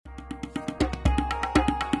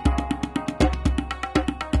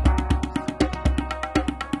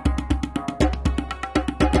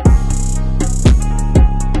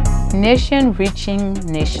Nation Reaching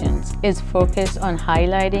Nations is focused on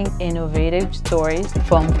highlighting innovative stories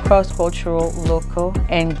from cross-cultural, local,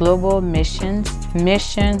 and global missions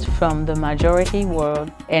from the majority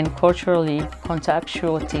world, and culturally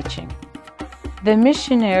contextual teaching. The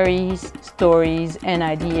missionaries' stories and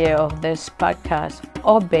idea of this podcast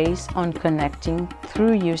are based on connecting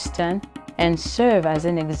through Houston and serve as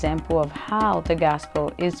an example of how the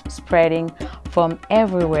gospel is spreading from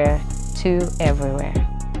everywhere to everywhere.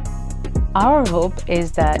 Our hope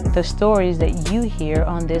is that the stories that you hear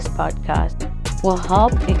on this podcast will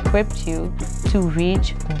help equip you to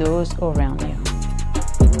reach those around you.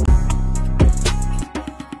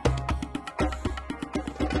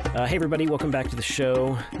 Hey everybody, welcome back to the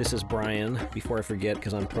show. This is Brian. Before I forget,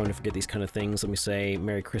 because I'm prone to forget these kind of things, let me say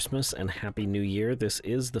Merry Christmas and Happy New Year. This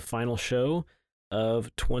is the final show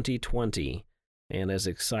of 2020. And as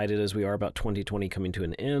excited as we are about 2020 coming to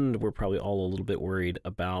an end, we're probably all a little bit worried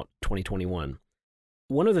about 2021.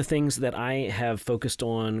 One of the things that I have focused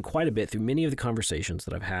on quite a bit through many of the conversations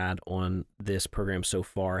that I've had on this program so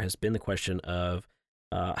far has been the question of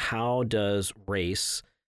how does race,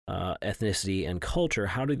 ethnicity, and culture,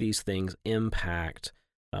 how do these things impact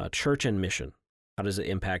church and mission? How does it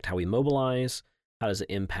impact how we mobilize? How does it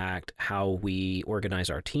impact how we organize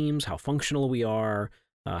our teams, how functional we are,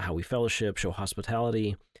 how we fellowship, show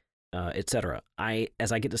hospitality, etc.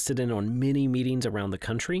 As I get to sit in on many meetings around the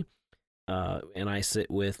country, and I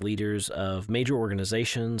sit with leaders of major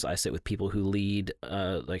organizations, I sit with people who lead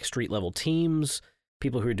like street-level teams,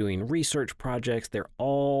 people who are doing research projects, they're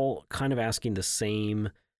all kind of asking the same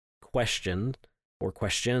question or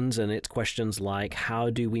questions, and it's questions like,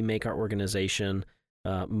 how do we make our organization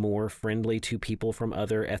more friendly to people from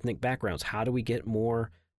other ethnic backgrounds? How do we get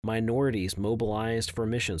more minorities mobilized for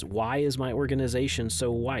missions? Why is my organization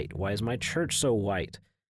so white? Why is my church so white?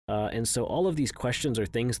 And so all of these questions are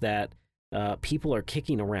things that people are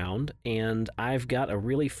kicking around, and I've got a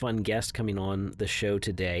really fun guest coming on the show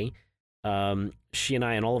today. She and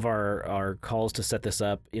I, in all of our calls to set this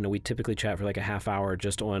up, we typically chat for like a half hour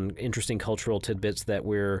just on interesting cultural tidbits that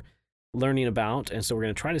we're learning about, and so we're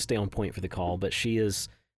going to try to stay on point for the call, but she is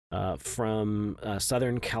from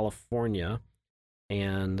Southern California,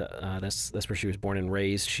 and that's where she was born and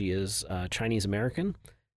raised. She is Chinese American,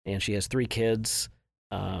 and she has 3 kids.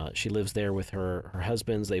 She lives there with her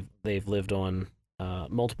husbands. They've lived on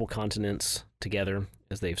multiple continents together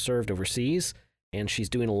as they've served overseas, and she's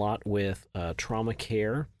doing a lot with trauma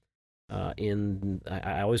care in,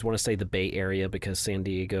 I always want to say the Bay Area because San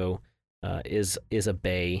Diego is a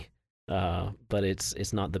bay, but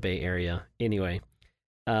it's not the Bay Area anyway.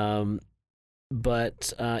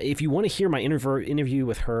 But if you want to hear my interview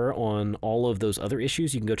with her on all of those other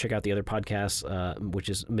issues, you can go check out the other podcasts, which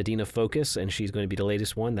is Medina Focus, and she's going to be the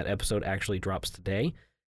latest one. That episode actually drops today,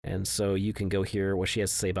 and so you can go hear what she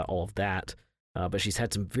has to say about all of that. But she's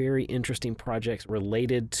had some very interesting projects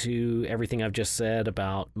related to everything I've just said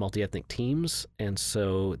about multi-ethnic teams, and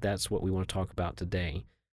so that's what we want to talk about today.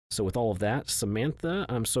 So with all of that, Samantha,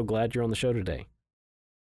 I'm so glad you're on the show today.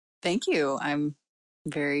 Thank you. I'm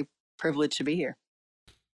very privileged to be here.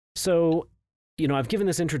 So, I've given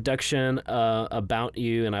this introduction about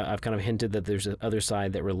you, and I've kind of hinted that there's another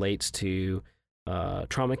side that relates to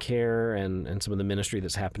trauma care and some of the ministry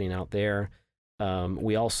that's happening out there.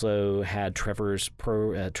 We also had Trevor's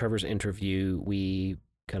interview. We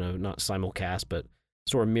kind of not simulcast, but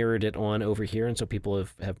sort of mirrored it on over here, and so people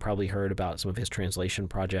have probably heard about some of his translation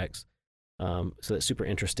projects. So that's super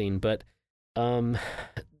interesting. But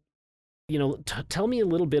tell me a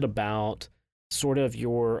little bit about sort of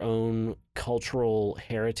your own cultural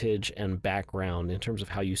heritage and background in terms of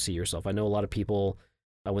how you see yourself. I know a lot of people,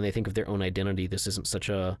 when they think of their own identity, this isn't such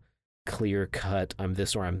a clear cut, I'm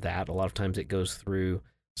this or I'm that. A lot of times it goes through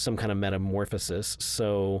some kind of metamorphosis.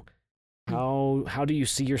 So how do you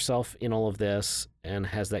see yourself in all of this, and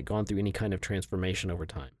has that gone through any kind of transformation over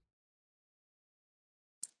time?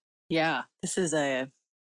 Yeah, this is a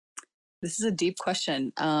deep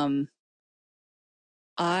question.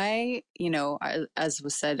 As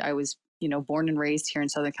was said, I was, born and raised here in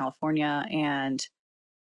Southern California, and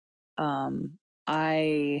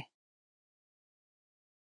I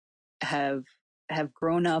have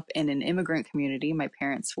grown up in an immigrant community. My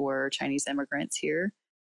parents were Chinese immigrants here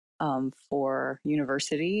for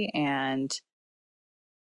university, and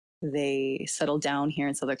they settled down here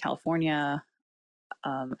in Southern California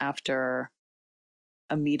after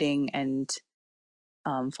a meeting and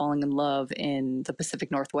falling in love in the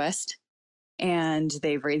Pacific Northwest. And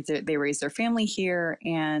they raised their family here.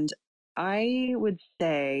 And I would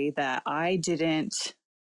say that I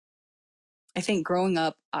think growing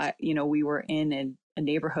up, we were in a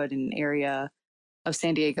neighborhood in an area of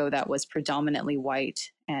San Diego that was predominantly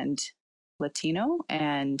white and Latino.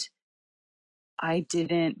 And I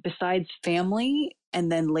didn't, besides family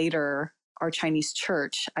and then later our Chinese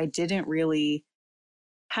church, I didn't really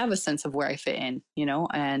have a sense of where I fit in,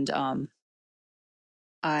 and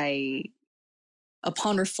I,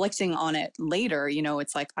 upon reflecting on it later,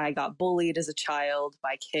 it's like I got bullied as a child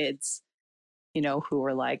by kids, who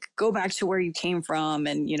were like, go back to where you came from,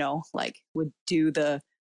 and, like would do the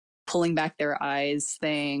pulling back their eyes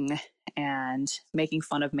thing and making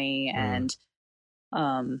fun of me. And,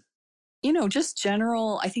 just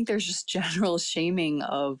general, I think there's just general shaming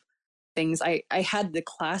of things. I had the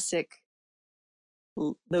classic,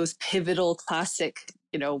 those pivotal classic,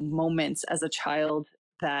 moments as a child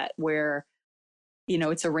that where,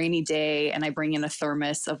 it's a rainy day and I bring in a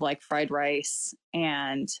thermos of like fried rice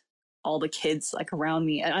and all the kids like around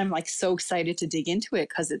me. And I'm like so excited to dig into it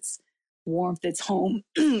because it's warmth, it's home,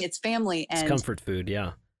 it's family. And it's comfort food.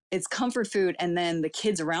 Yeah. It's comfort food. And then the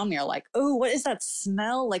kids around me are like, oh, what is that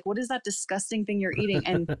smell? Like, what is that disgusting thing you're eating?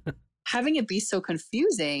 And having it be so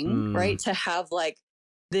confusing, right? To have like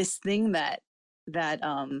this thing that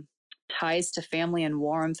ties to family and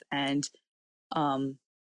warmth and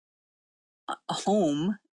a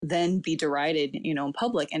home, then be derided, in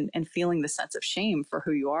public and feeling the sense of shame for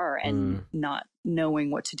who you are and not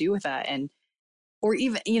knowing what to do with that. And, or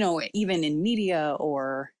even, even in media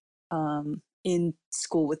or in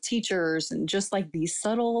school with teachers, and just like these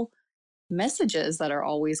subtle messages that are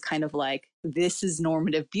always kind of like, this is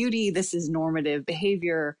normative beauty, this is normative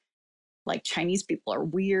behavior, like Chinese people are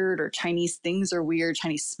weird, or Chinese things are weird,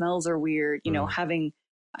 Chinese smells are weird,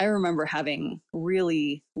 I remember having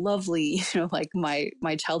really lovely, like my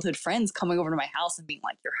childhood friends coming over to my house and being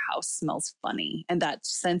like, your house smells funny. And that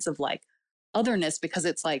sense of like otherness, because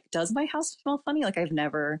it's like, does my house smell funny? Like I've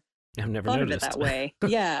never thought noticed. Of it that way.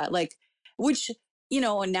 Yeah. Like, which,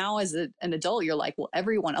 and now as an adult, you're like, well,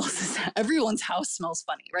 everyone's house smells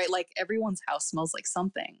funny, right? Like everyone's house smells like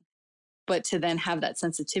something. But to then have that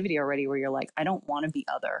sensitivity already where you're like, I don't want to be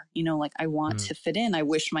other, like I want to fit in. I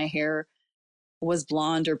wish my hair was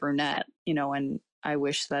blonde or brunette, and I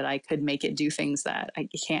wish that I could make it do things that I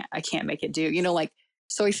can't make it do, like,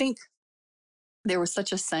 so I think there was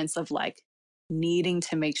such a sense of like needing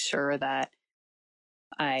to make sure that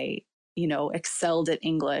I, excelled at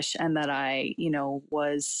English and that I,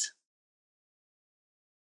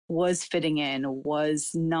 was fitting in, was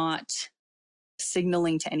not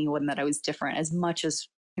signaling to anyone that I was different as much as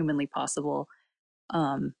humanly possible.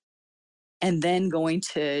 And then going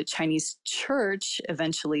to Chinese church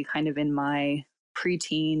eventually kind of in my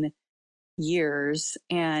preteen years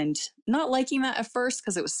and not liking that at first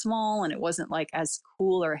because it was small and it wasn't like as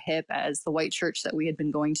cool or hip as the white church that we had been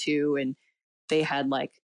going to. And they had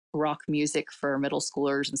like rock music for middle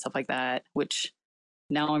schoolers and stuff like that, which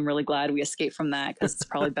now I'm really glad we escaped from that because it's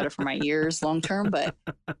probably better for my ears long term.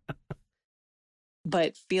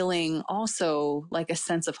 But feeling also like a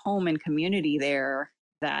sense of home and community there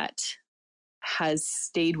that has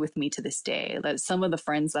stayed with me to this day. That some of the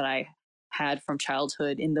friends that I had from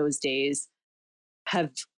childhood in those days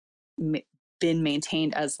have been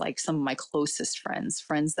maintained as like some of my closest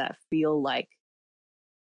friends that feel like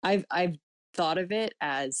I've thought of it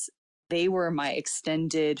as they were my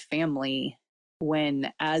extended family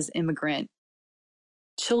when as immigrant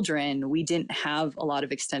children, we didn't have a lot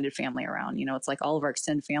of extended family around. It's like all of our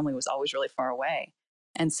extended family was always really far away.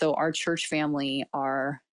 And so our church family,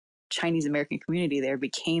 our Chinese American community there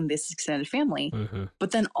became this extended family,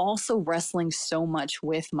 but then also wrestling so much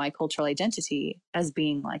with my cultural identity as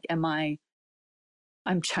being like, am I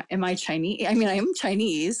Chinese? I mean, I am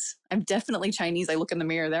Chinese. I'm definitely Chinese. I look in the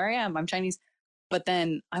mirror, there I am. I'm Chinese, but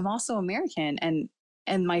then I'm also American, and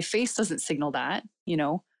my face doesn't signal that,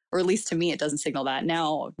 or at least to me, it doesn't signal that.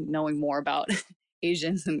 Now, knowing more about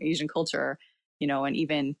Asians and Asian culture, and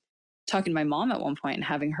even talking to my mom at one point and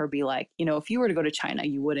having her be like, if you were to go to China,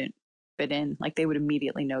 you wouldn't fit in. Like they would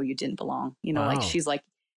immediately know you didn't belong. Wow. Like she's like,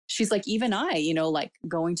 even I, like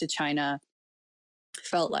going to China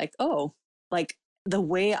felt like, oh, like the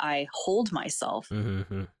way I hold myself,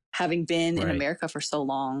 having been in America for so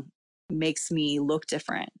long, makes me look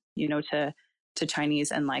different, to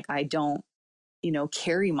Chinese, and like I don't,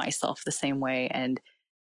 carry myself the same way. And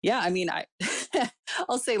yeah, I mean,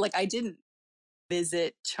 I'll say like I didn't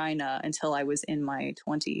visit China until I was in my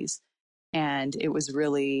 20s, and it was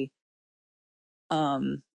really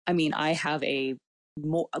I mean, I have a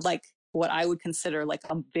more like what I would consider like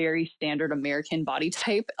a very standard American body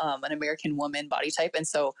type, an American woman body type. And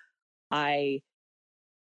so I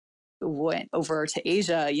went over to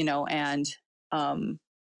Asia, and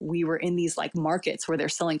we were in these like markets where they're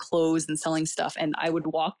selling clothes and selling stuff. And I would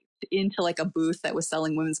walk into like a booth that was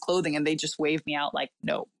selling women's clothing and they just waved me out like,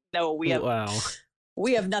 no, Wow.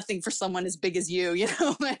 we have nothing for someone as big as you,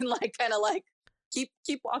 and like, kind of like, keep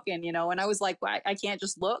walking, And I was like, well, I can't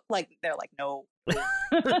just look. Like, they're like, no,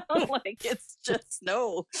 like, it's just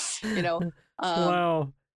no,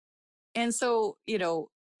 Wow. And so,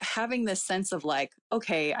 having this sense of like,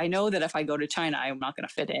 okay, I know that if I go to China, I'm not going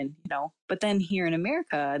to fit in, but then here in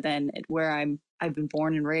America, then where I've been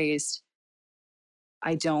born and raised,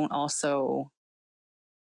 I don't also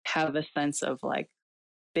have a sense of like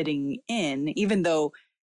fitting in, even though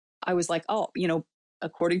I was like, oh,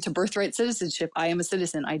 according to birthright citizenship, I am a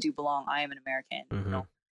citizen. I do belong. I am an American. Mm-hmm.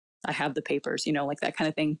 I have the papers, like that kind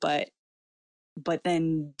of thing. But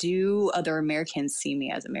then do other Americans see me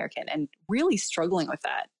as American? And really struggling with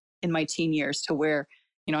that in my teen years, to where,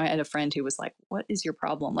 I had a friend who was like, what is your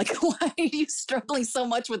problem? Like, why are you struggling so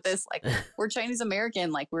much with this? Like, we're Chinese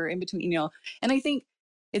American, like we're in between, and I think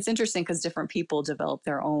it's interesting because different people develop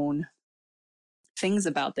their own things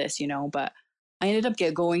about this, but I ended up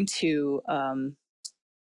going to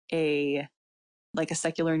a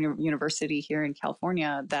secular university here in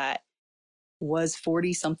California that was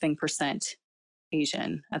 40 something percent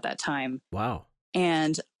Asian at that time. Wow.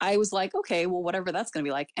 And I was like, okay, well, whatever that's going to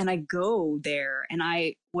be like. And I go there and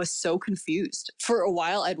I was so confused. For a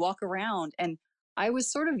while, I'd walk around and I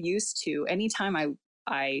was sort of used to, anytime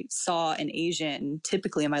I saw an Asian,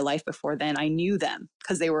 typically in my life before then, I knew them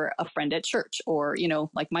because they were a friend at church or,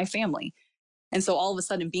 like my family. And so all of a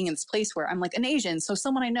sudden being in this place where I'm like an Asian, so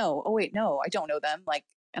someone I know, oh wait, no, I don't know them. Like,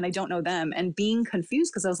 and I don't know them, and being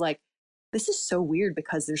confused because I was like, this is so weird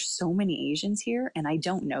because there's so many Asians here and I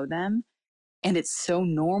don't know them. And it's so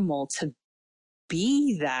normal to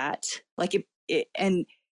be that, like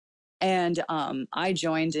I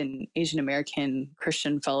joined an Asian American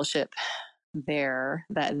Christian fellowship there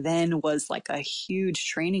that then was like a huge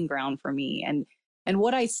training ground for me. And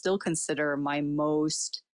what I still consider my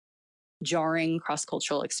most jarring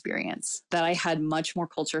cross-cultural experience, that I had much more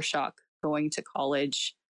culture shock going to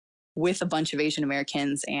college with a bunch of Asian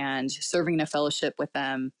Americans and serving in a fellowship with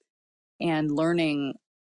them and learning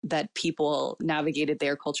that people navigated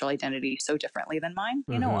their cultural identity so differently than mine.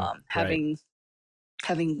 Right.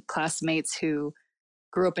 Having classmates who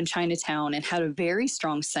grew up in Chinatown and had a very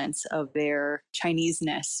strong sense of their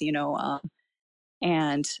Chineseness,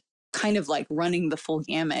 and kind of like running the full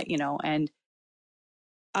gamut, and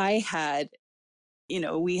I had,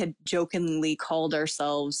 we had jokingly called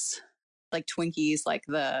ourselves like Twinkies, like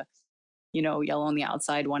the, yellow on the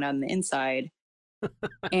outside, one on the inside.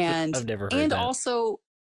 And I've never heard and that. also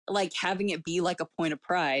like having it be like a point of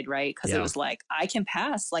pride, right? Because Yeah. it was like, I can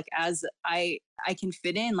pass, like, as I can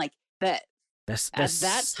fit in, like that. That's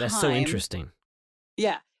time, so interesting.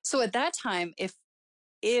 Yeah. So at that time, if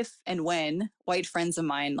and when white friends of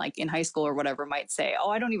mine, like in high school or whatever, might say,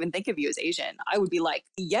 oh, I don't even think of you as Asian, I would be like,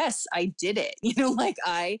 yes, I did it. Like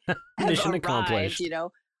I have Mission arrived, accomplished.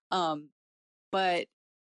 But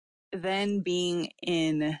then being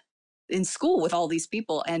in school with all these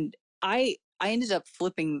people, and I ended up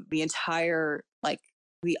flipping the entire, like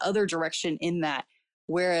the other direction in that.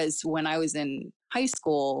 Whereas when I was in high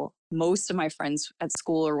school, most of my friends at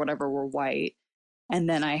school or whatever were white. And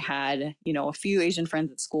then I had, a few Asian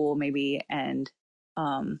friends at school maybe, and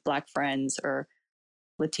Black friends or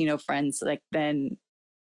Latino friends, like then,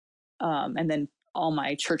 and then all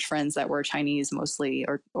my church friends that were Chinese mostly,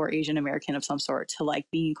 or Asian American of some sort, to like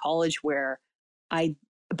being in college where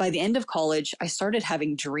by the end of college, I started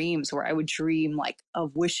having dreams where I would dream like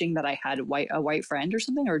of wishing that I had a white friend or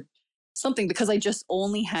something, because I just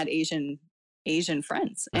only had Asian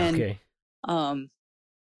friends. And, Okay.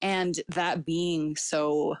 And that being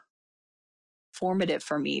so formative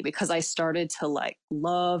for me, because I started to like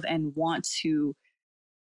love and want to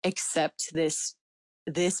accept this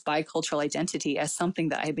bicultural identity as something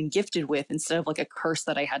that I had been gifted with, instead of like a curse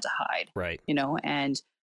that I had to hide. Right.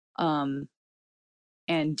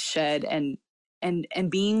 And shed and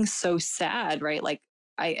being so sad, right? Like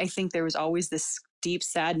I think there was always this deep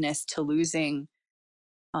sadness to losing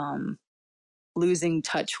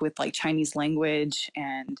touch with like Chinese language.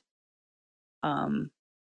 And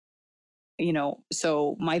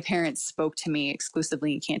so my parents spoke to me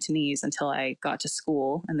exclusively in Cantonese until I got to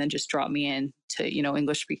school, and then just dropped me in to,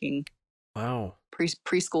 English speaking Wow.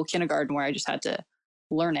 preschool, kindergarten, where I just had to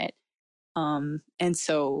learn it. And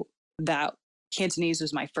so that Cantonese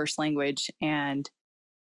was my first language. And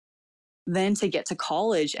then to get to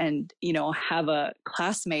college and, have a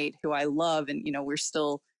classmate who I love, and, we're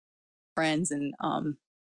still friends. And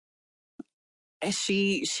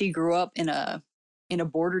she grew up in a in a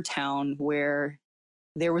border town where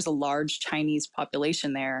there was a large Chinese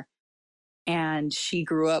population there. And she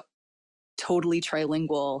grew up totally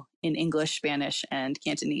trilingual in English, Spanish, and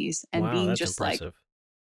Cantonese, and Wow, being that's just like impressive.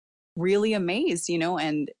 really amazed,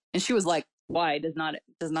 and she was like, why does not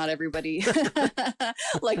everybody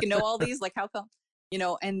like know all these? Like, how come?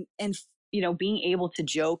 And being able to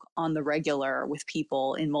joke on the regular with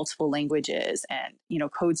people in multiple languages and,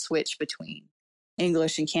 code switch between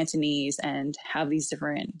English and Cantonese and have these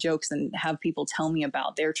different jokes and have people tell me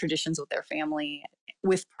about their traditions with their family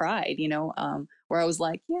with pride, where I was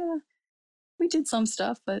like, yeah, we did some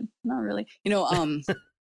stuff, but not really,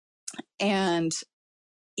 and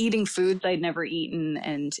eating foods I'd never eaten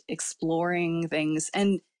and exploring things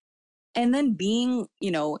and then being,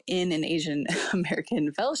 in an Asian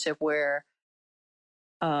American fellowship where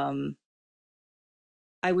I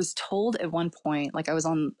was told at one point, like I was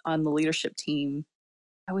on the leadership team.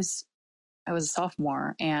 I was a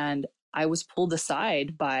sophomore and I was pulled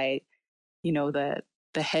aside by,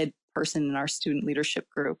 the head person in our student leadership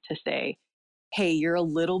group to say, hey, you're a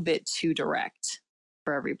little bit too direct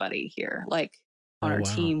for everybody here. Like on our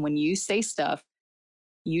team, when you say stuff,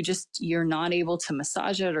 you're not able to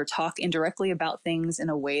massage it or talk indirectly about things in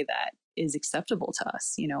a way that is acceptable to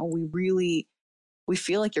us. We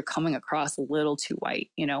feel like you're coming across a little too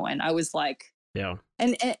white, and I was like, yeah.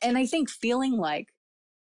 And I think feeling like,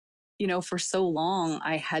 for so long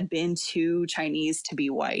I had been too Chinese to be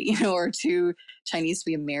white, or too Chinese to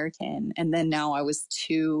be American. And then now I was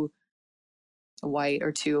too white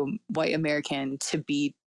or too white American to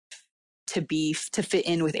fit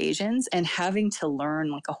in with Asians, and having to learn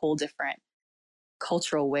like a whole different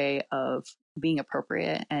cultural way of being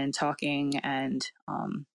appropriate and talking and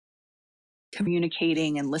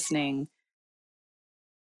communicating and listening,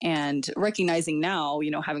 and recognizing now,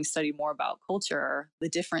 having studied more about culture, the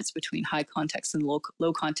difference between high context and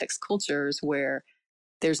low context cultures, where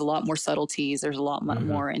there's a lot more subtleties, there's a lot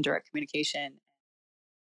more indirect communication.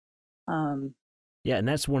 Yeah, and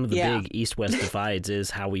that's one of the big East-West divides is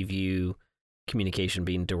how we view communication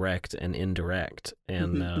being direct and indirect.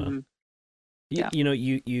 And you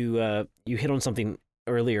hit on something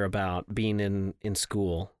earlier about being in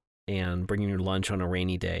school and bringing your lunch on a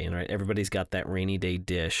rainy day, and right, everybody's got that rainy day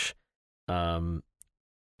dish. And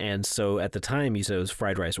so at the time you said it was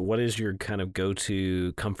fried rice. What is your kind of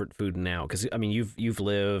go-to comfort food now? Because I mean, you've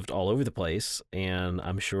lived all over the place, and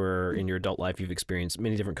I'm sure in your adult life you've experienced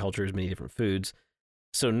many different cultures, many different foods.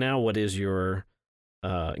 So now, what is your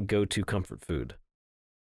go-to comfort food?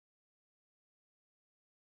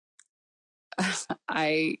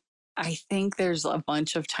 I think there's a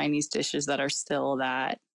bunch of Chinese dishes that are still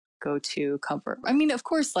that go-to comfort. I mean, of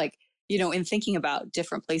course, like, in thinking about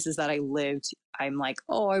different places that I lived, I'm like,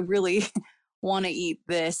 oh, I really want to eat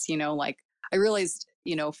this, like I realized,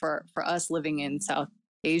 for us living in South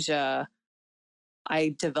Asia,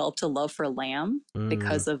 I developed a love for lamb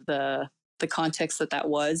because of the context that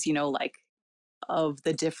was, like of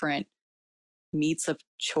the different meats of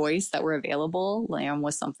choice that were available. Lamb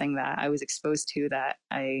was something that I was exposed to that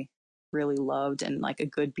I really loved, and like a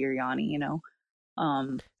good biryani,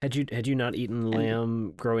 Had you not eaten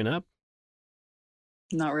lamb growing up?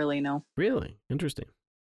 Not really, no. Really? Interesting.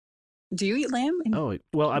 Do you eat lamb?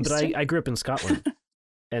 But I grew up in Scotland.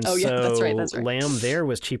 And so that's right. lamb there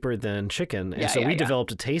was cheaper than chicken. And we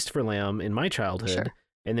developed a taste for lamb in my childhood. Sure.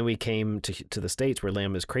 And then we came to the States where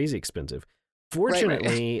lamb is crazy expensive.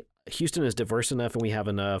 Fortunately, Houston is diverse enough and we have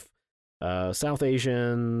enough South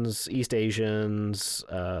Asians, East Asians,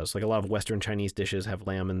 so like a lot of Western Chinese dishes have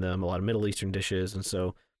lamb in them, a lot of Middle Eastern dishes. And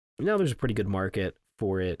so now there's a pretty good market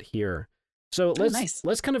for it here. So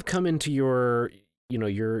let's kind of come into your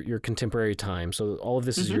contemporary time. So all of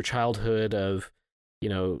this is your childhood of,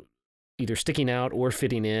 either sticking out or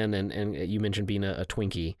fitting in, and you mentioned being a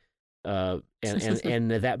Twinkie,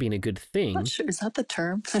 and that being a good thing. I'm not sure, is that the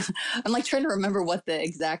term? I'm like trying to remember what the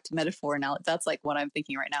exact metaphor now. That's like what I'm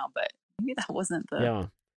thinking right now, but maybe that wasn't the. Yeah.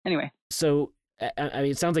 Anyway. So I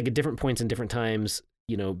mean, it sounds like at different points and different times,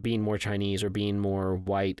 being more Chinese or being more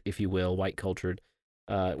white, if you will, white cultured,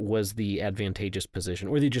 was the advantageous position,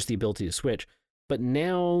 or just the ability to switch. But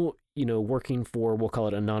now, working for, we'll call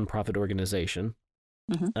it a nonprofit organization,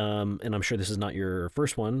 and I'm sure this is not your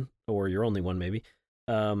first one or your only one, maybe.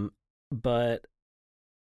 But,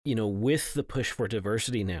 with the push for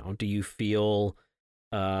diversity now, do you feel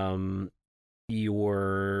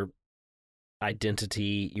your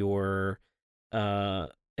identity, your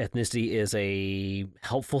ethnicity is a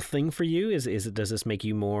helpful thing for you? Does this make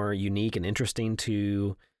you more unique and interesting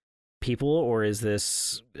to people, or is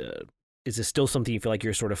this still something you feel like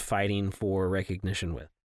you're sort of fighting for recognition with?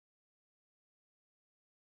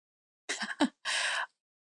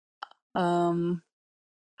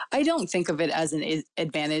 I don't think of it as an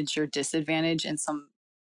advantage or disadvantage in some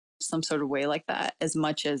sort of way like that, as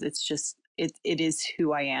much as it's just it is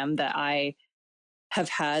who I am, that I have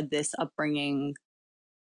had this upbringing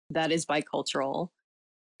that is bicultural.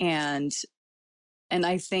 And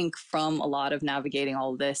I think from a lot of navigating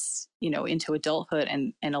all this, into adulthood,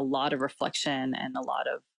 and a lot of reflection and a lot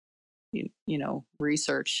of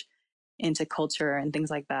research into culture and things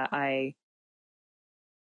like that, I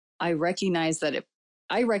recognize that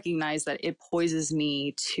it poises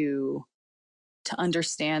me to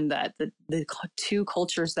understand that the two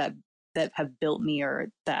cultures that have built me, or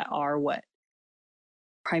that are what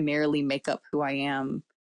primarily make up who I am,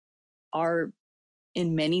 are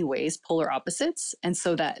in many ways polar opposites. And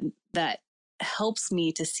so that helps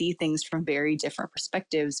me to see things from very different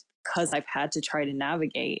perspectives, because I've had to try to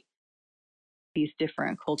navigate these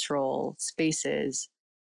different cultural spaces.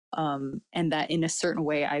 And that in a certain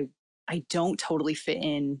way, I don't totally fit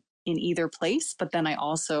in either place, but then I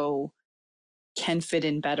also can fit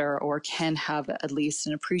in better, or can have at least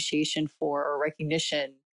an appreciation for, or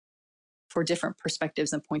recognition for, different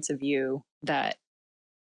perspectives and points of view. That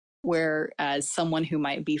whereas someone who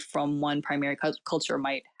might be from one primary culture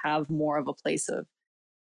might have more of a place of,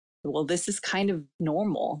 well, this is kind of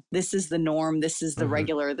normal. This is the norm. This is the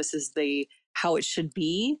regular. This is how it should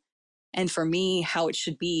be. And for me, how it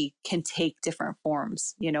should be can take different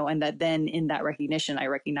forms, and that then in that recognition, I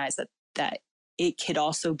recognize that it could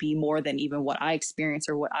also be more than even what I experience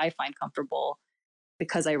or what I find comfortable,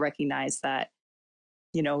 because I recognize that,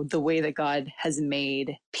 the way that God has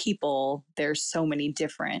made people, there's so many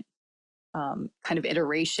different kind of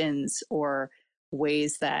iterations or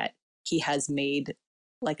ways that he has made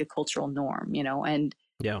like a cultural norm, and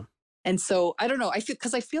yeah. And so I don't know, I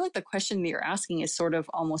feel like the question that you're asking is sort of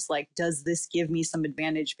almost like, does this give me some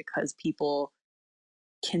advantage because people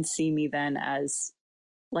can see me then as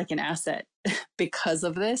like an asset because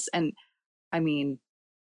of this? And I mean,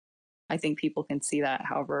 I think people can see that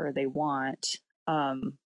however they want. I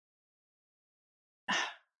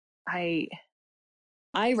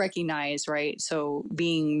recognize, right? So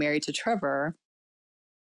being married to Trevor,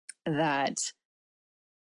 that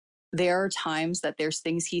there are times that there's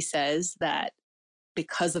things he says that,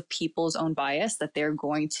 because of people's own bias, that they're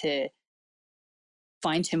going to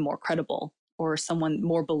find him more credible, or someone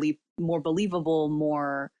more believable,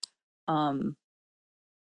 more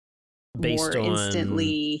based more on,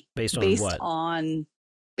 instantly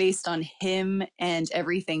based on him and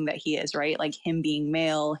everything that he is, right? Like him being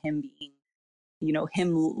male, him being,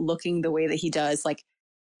 him looking the way that he does, like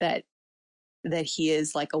that he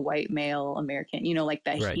is like a white male American, like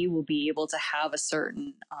that. Right. He will be able to have a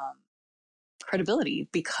certain credibility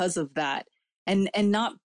because of that, and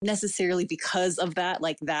not necessarily because of that,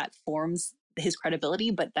 like that forms his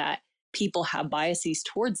credibility, but that people have biases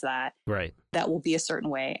towards that, right, that will be a certain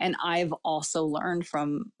way. And I've also learned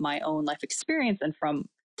from my own life experience and from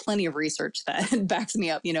plenty of research that backs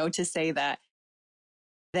me up, to say that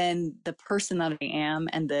then the person that I am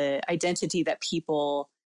and the identity that people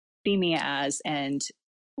see me as and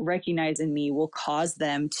recognize in me will cause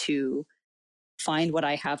them to find what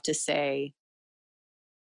I have to say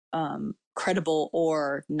credible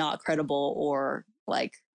or not credible, or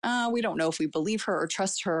like, we don't know if we believe her or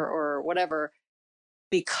trust her or whatever,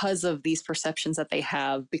 because of these perceptions that they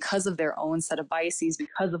have, because of their own set of biases,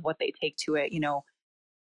 because of what they take to it.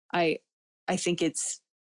 I think it's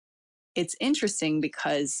interesting,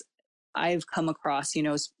 because I've come across,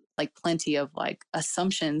 like plenty of like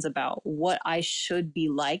assumptions about what I should be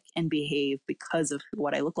like and behave because of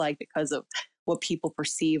what I look like, because of what people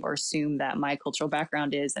perceive or assume that my cultural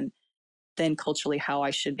background is, and then culturally how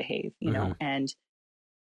I should behave, and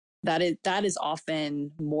that is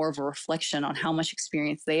often more of a reflection on how much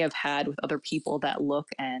experience they have had with other people that look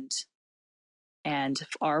and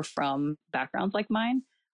are from backgrounds like mine,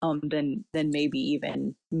 than maybe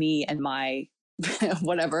even me and my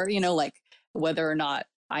whatever, like whether or not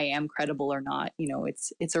I am credible or not.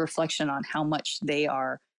 It's a reflection on how much they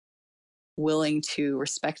are willing to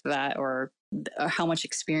respect that, or how much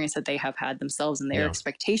experience that they have had themselves, and their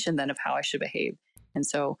expectation then of how I should behave. And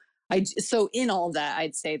so in all of that,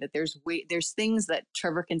 I'd say that there's things that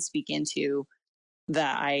Trevor can speak into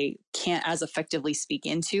that I can't as effectively speak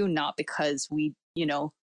into, not because we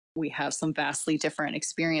have some vastly different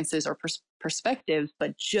experiences or perspectives,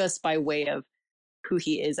 but just by way of who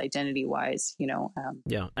he is identity wise,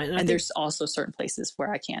 and there's also certain places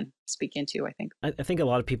where I can speak into, I think. I think a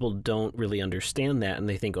lot of people don't really understand that, and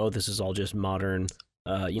they think, oh, this is all just modern,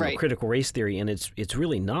 right. critical race theory, and it's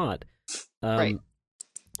really not. Right.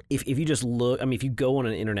 if you just look, I mean, if you go on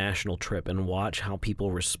an international trip and watch how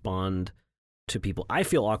people respond to people, I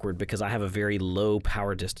feel awkward because I have a very low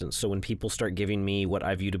power distance. So when people start giving me what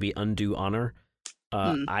I view to be undue honor,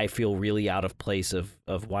 I feel really out of place of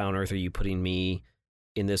why on earth are you putting me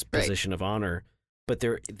in this position of honor? But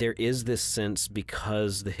there is this sense,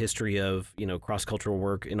 because the history of, you know, cross-cultural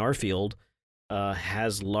work in our field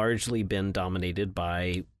has largely been dominated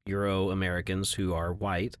by Euro-Americans who are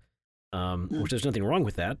white, which there's nothing wrong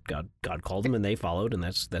with that. God called them and they followed, and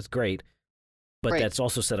that's great. But that's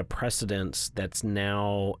also set a precedence that's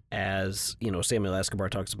now, as, you know, Samuel Escobar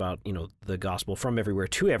talks about, you know, the gospel from everywhere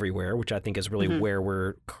to everywhere, which I think is really where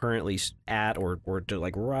we're currently at, or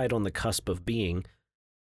like right on the cusp of being.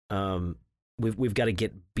 We've got to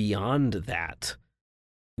get beyond that,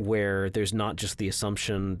 where there's not just the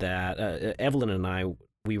assumption that Evelyn and I,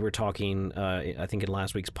 we were talking, I think in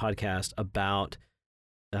last week's podcast, about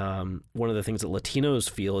one of the things that Latinos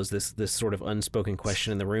feel is this sort of unspoken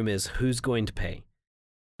question in the room is, who's going to pay?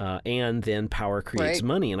 And then power creates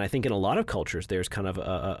money. And I think in a lot of cultures, there's kind of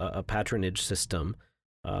a patronage system,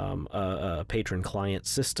 a patron-client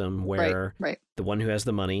system where the one who has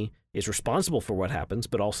the money is responsible for what happens,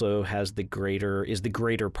 but also is the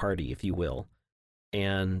greater party, if you will.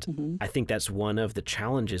 And I think that's one of the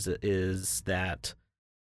challenges, is that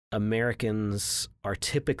Americans are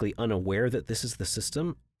typically unaware that this is the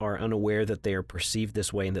system, are unaware that they are perceived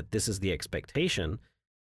this way and that this is the expectation.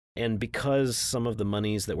 And because some of the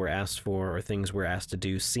monies that we're asked for or things we're asked to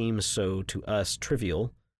do seem so to us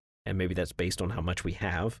trivial, and maybe that's based on how much we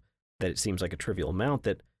have, that it seems like a trivial amount,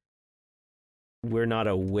 that we're not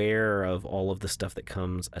aware of all of the stuff that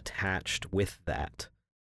comes attached with that.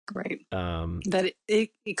 Right. That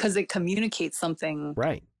because it communicates something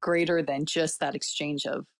greater than just that exchange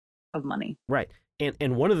of money. Right.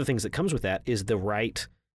 And one of the things that comes with that is the right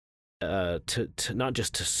to not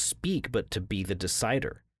just to speak, but to be the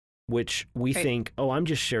decider, which we think, oh, I'm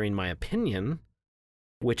just sharing my opinion,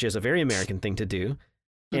 which is a very American thing to do.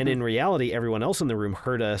 And in reality, everyone else in the room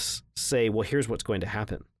heard us say, well, here's what's going to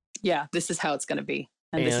happen. Yeah, this is how it's going to be.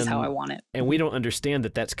 And this is how I want it. And we don't understand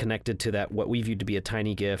that that's connected to that, what we viewed to be a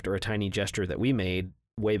tiny gift or a tiny gesture that we made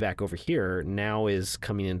way back over here now is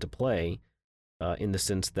coming into play in the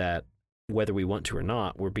sense that whether we want to or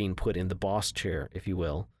not, we're being put in the boss chair, if you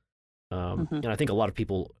will. And I think a lot of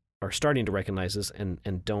people are starting to recognize this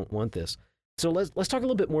and don't want this. So let's talk a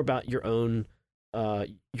little bit more about your own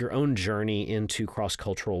journey into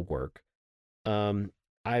cross-cultural work.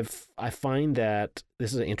 I find that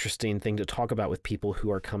this is an interesting thing to talk about with people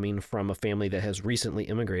who are coming from a family that has recently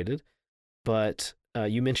immigrated. But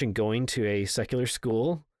you mentioned going to a secular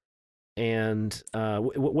school, and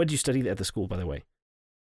what did you study at the school, by the way?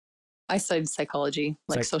 I studied psychology,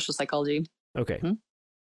 social psychology. Okay.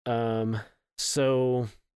 So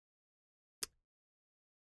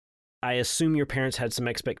I assume your parents had some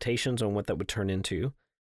expectations on what that would turn into.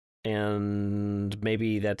 And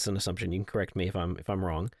maybe that's an assumption. You can correct me if I'm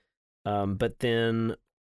wrong. But then,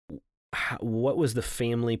 what was the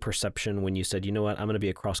family perception when you said, you know what, I'm going to be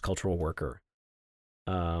a cross-cultural worker?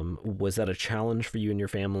 Was that a challenge for you and your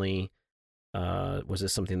family? Was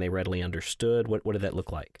this something they readily understood? What did that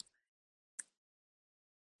look like?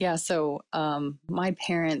 Yeah. So my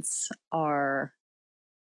parents are,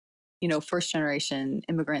 first-generation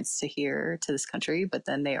immigrants to this country, but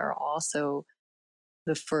then they are also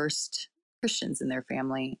the first Christians in their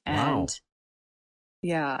family. And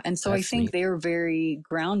and so I think they were very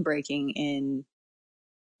groundbreaking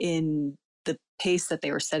in the pace that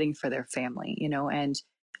they were setting for their family, and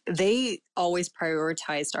they always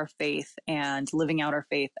prioritized our faith and living out our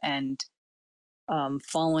faith and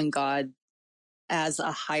following God as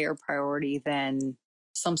a higher priority than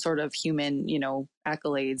some sort of human,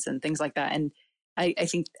 accolades and things like that. And I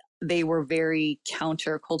think they were very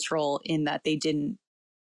countercultural in that they didn't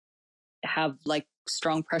have like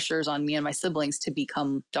strong pressures on me and my siblings to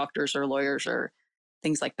become doctors or lawyers or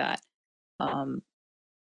things like that.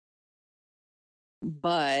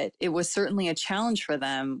 But it was certainly a challenge for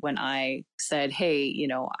them when I said, hey,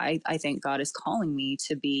 I think God is calling me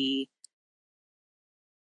to be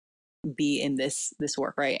in this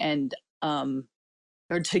work, right? And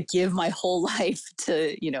or to give my whole life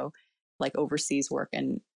to, like overseas work.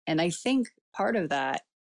 And I think part of that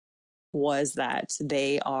was that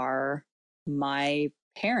they are my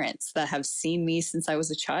parents that have seen me since I was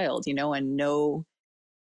a child, and knew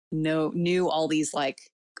all these, like,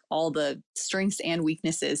 all the strengths and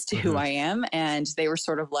weaknesses to who I am. And they were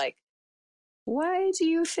sort of like, why do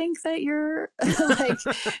you think that you're like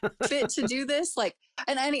fit to do this? Like,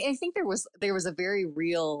 and I think there was a very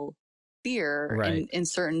real fear Right. in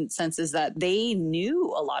certain senses, that they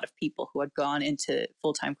knew a lot of people who had gone into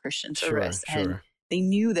full-time Christian service, and Sure. they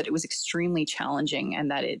knew that it was extremely challenging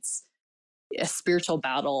and that it's a spiritual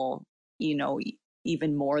battle,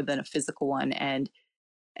 even more than a physical one. And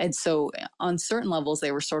so on certain levels,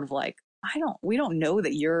 they were sort of like, we don't know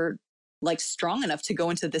that you're like strong enough to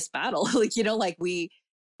go into this battle. Like, like we,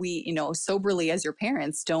 soberly as your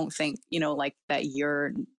parents don't think, like that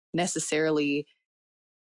you're necessarily,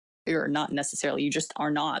 or not necessarily, you just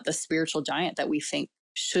are not the spiritual giant that we think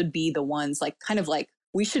should be the ones, like kind of like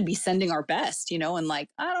we should be sending our best, and like,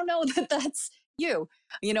 I don't know that that's you,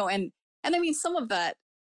 and I mean, some of that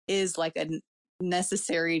is like a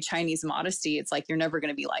necessary Chinese modesty. It's like, you're never going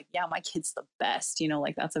to be like, yeah, my kid's the best,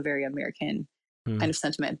 like that's a very American kind of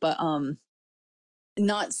sentiment. But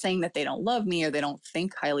not saying that they don't love me or they don't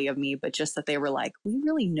think highly of me, but just that they were like, we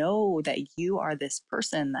really know that you are this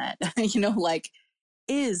person that, like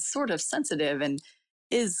is sort of sensitive and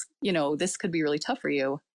is, this could be really tough for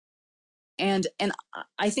you. And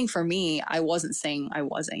I think for me, I wasn't saying I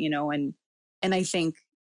wasn't, and I think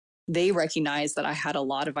they recognized that I had a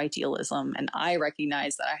lot of idealism, and I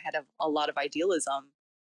recognized that I had a lot of idealism,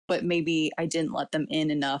 but maybe I didn't let them in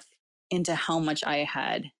enough into how much I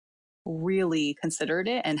had really considered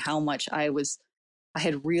it, and how much I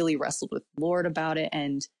had really wrestled with the Lord about it,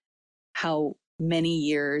 and how many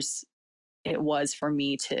years it was for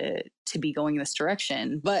me to be going this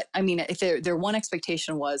direction. But I mean, if their one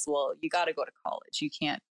expectation was, well, you got to go to college, you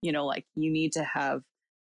can't, like you need to have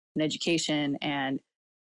an education. And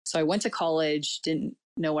so I went to college, didn't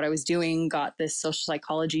know what I was doing, got this social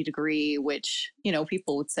psychology degree, which,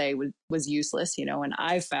 people would say was useless, and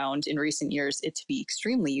I've found in recent years it to be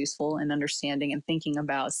extremely useful in understanding and thinking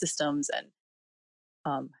about systems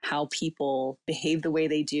and how people behave the way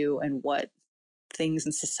they do, and what things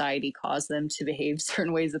in society cause them to behave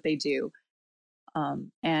certain ways that they do.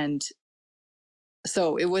 And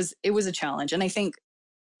so it was a challenge. And I think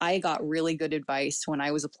I got really good advice when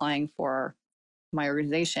I was applying for my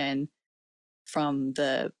organization from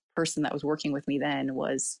the person that was working with me then.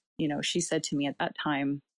 Was, she said to me at that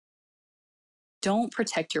time, don't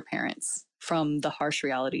protect your parents from the harsh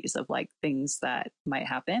realities of like things that might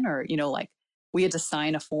happen. Or, like we had to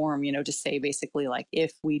sign a form, to say basically like,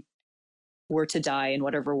 if we were to die in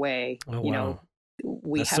whatever way, we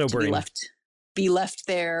That's have sobering. to be left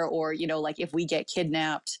there. Or, like if we get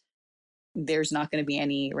kidnapped, there's not going to be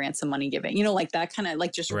any ransom money given, like that kind of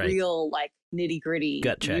like just Right. real like nitty gritty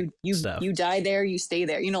Gut check stuff. You die there, you stay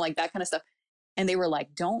there, like that kind of stuff. And they were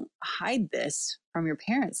like, don't hide this from your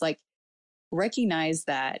parents. Like, recognize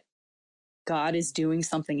that God is doing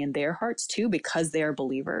something in their hearts too, because they are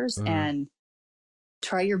believers, and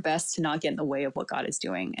try your best to not get in the way of what God is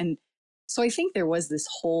doing. And so I think there was this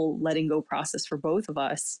whole letting go process for both of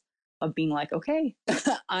us of being like, okay,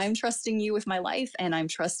 I'm trusting you with my life, and I'm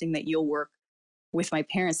trusting that you'll work with my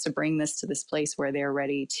parents to bring this to this place where they're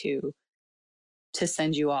ready to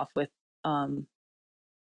send you off with love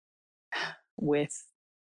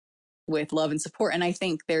and support. And I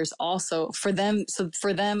think there's also for them,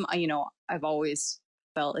 I've always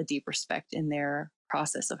felt a deep respect in their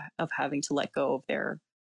process of having to let go of their,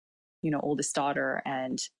 oldest daughter,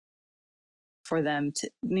 and for them to,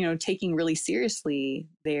 taking really seriously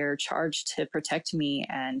their charge to protect me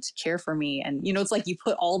and care for me. And, it's like you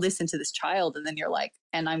put all this into this child, and then you're like,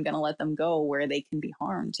 and I'm going to let them go where they can be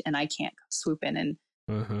harmed, and I can't swoop in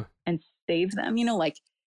and save them, like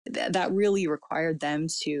that really required them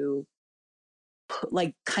to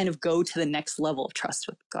like kind of go to the next level of trust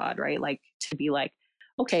with God, right? Like to be like,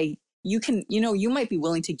 okay, you can, you might be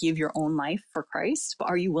willing to give your own life for Christ, but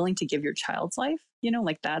are you willing to give your child's life?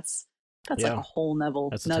 Like that's like a whole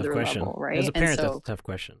another level, right? As a parent, that's a tough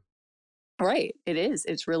question. Right. It is.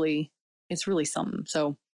 It's really something.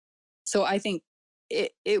 So I think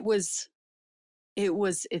it was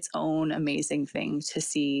its own amazing thing to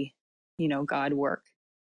see, God work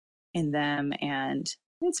in them. And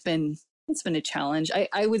it's been a challenge.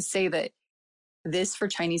 I would say that this for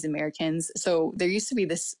Chinese Americans. So there used to be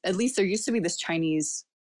this Chinese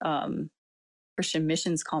Christian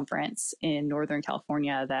missions conference in Northern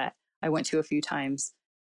California that I went to a few times.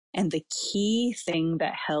 And the key thing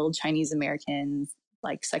that held Chinese Americans,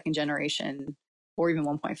 like second generation or even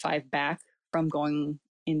 1.5, back from going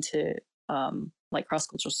into like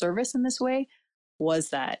cross-cultural service in this way was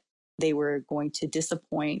that they were going to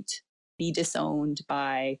disappoint, be disowned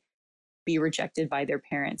be rejected by their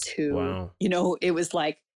parents who, wow. It was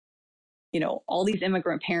like, all these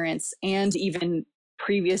immigrant parents and even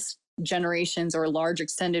previous generations or large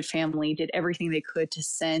extended family did everything they could to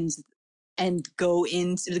send and go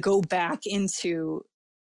back into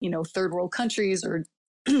third world countries or,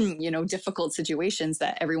 difficult situations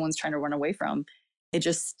that everyone's trying to run away from.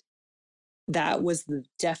 That was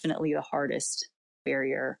definitely the hardest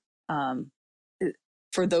barrier.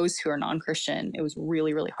 For those who are non-Christian, it was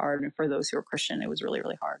really, really hard. And for those who are Christian, it was really,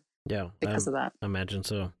 really hard. Yeah. Because of that. I imagine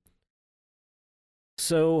so.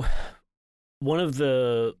 So one of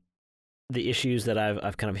the issues that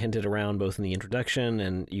I've kind of hinted around both in the introduction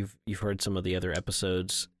and you've heard some of the other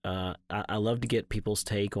episodes, I love to get people's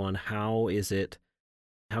take on how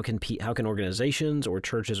can organizations or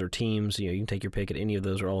churches or teams, you can take your pick at any of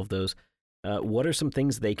those or all of those, what are some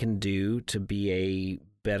things they can do to be a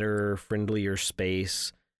better, friendlier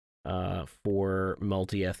space for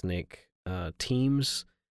multi-ethnic teams?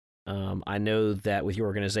 I know that with your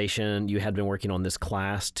organization, you had been working on this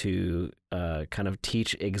class to kind of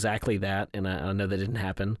teach exactly that, and I know that didn't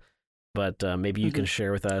happen, but maybe you can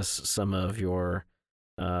share with us some of your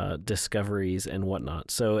discoveries and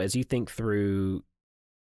whatnot. So as you think through,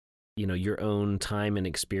 your own time and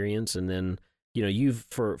experience, and then, you've,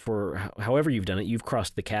 for however you've done it, you've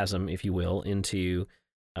crossed the chasm, if you will, into,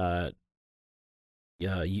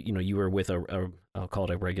 you were with I'll call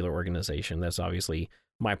it a regular organization. That's obviously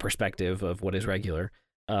my perspective of what is regular.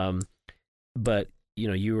 But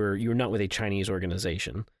you were not with a Chinese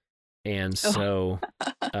organization. And so,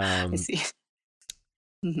 I see.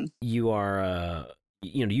 You are,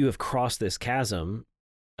 you have crossed this chasm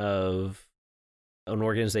of an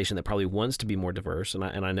organization that probably wants to be more diverse. And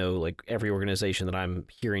I know like every organization that I'm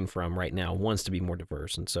hearing from right now wants to be more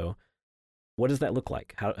diverse. And so what does that look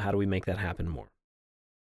like? How do we make that happen more?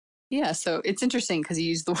 Yeah. So it's interesting because you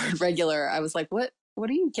used the word regular. I was like, what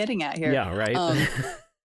are you getting at here? Yeah, right.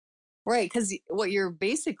 Right. Because what you're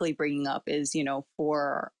basically bringing up is,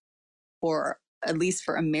 for at least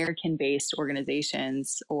for American-based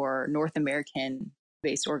organizations or North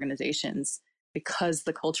American-based organizations, because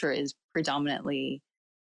the culture is predominantly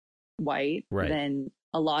white, right, then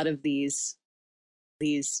a lot of these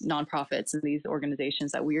nonprofits and these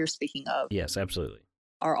organizations that we are speaking of, yes, absolutely,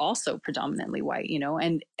 are also predominantly white,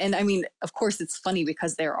 and I mean, of course, it's funny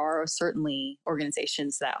because there are certainly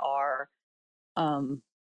organizations that are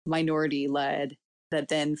minority led, that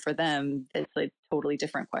then for them, it's a totally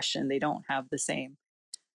different question. They don't have the same,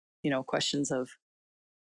 questions of,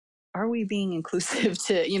 are we being inclusive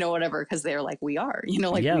to, whatever, because they're like, we are,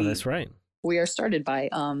 that's right. We are started by,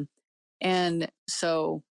 and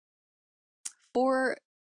so for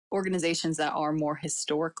organizations that are more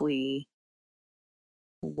historically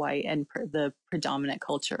white and the predominant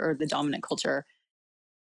culture, or the dominant culture,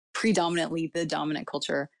 predominantly the dominant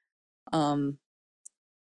culture, and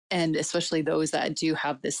especially those that do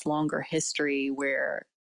have this longer history where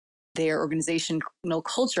their organizational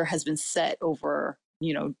culture has been set over,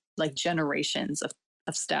 like generations of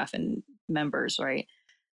staff and members, right?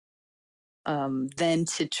 Then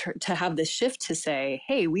to have this shift to say,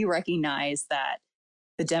 hey, we recognize that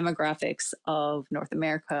the demographics of North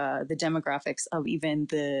America, the demographics of even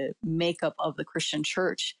the makeup of the Christian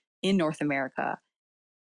church in North America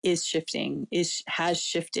is shifting, has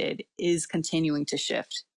shifted, is continuing to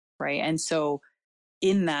shift, right? And so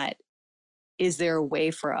in that, is there a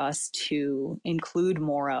way for us to include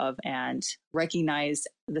more of and recognize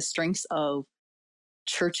the strengths of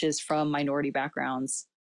churches from minority backgrounds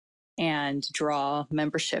and draw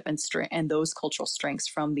membership and those cultural strengths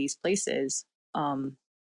from these places,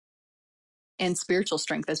 and spiritual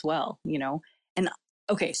strength as well, And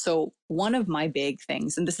okay, so one of my big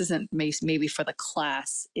things, and this isn't maybe for the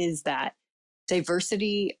class, is that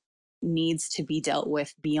diversity needs to be dealt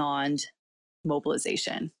with beyond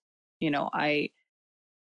mobilization.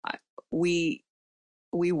 We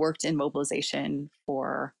worked in mobilization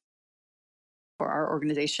for our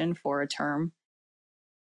organization for a term,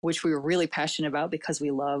 which we were really passionate about because we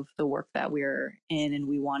love the work that we're in, and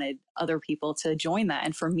we wanted other people to join that.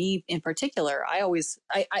 And for me in particular, I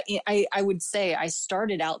would say I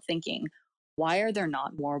started out thinking, why are there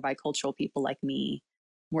not more bicultural people like me,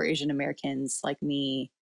 more Asian Americans like me,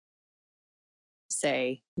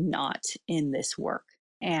 say, not in this work?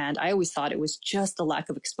 And I always thought it was just a lack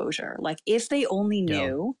of exposure. Like if they only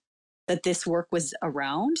knew that this work was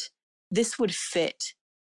around, this would fit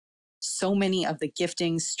so many of the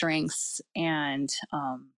gifting, strengths, and,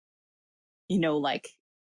 like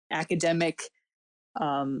academic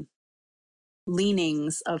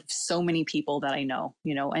leanings of so many people that I know,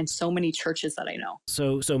 and so many churches that I know.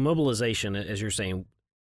 So mobilization, as you're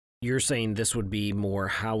saying this would be more,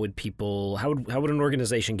 how would an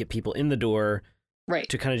organization get people in the door, right,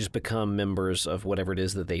 to kind of just become members of whatever it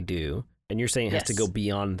is that they do? And you're saying it has to go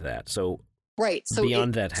beyond that. So right. So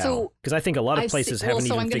beyond that, how? Because I think a lot of places haven't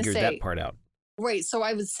even figured that part out. Right. So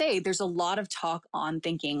I would say there's a lot of talk on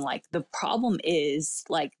thinking like the problem is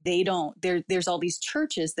like there's all these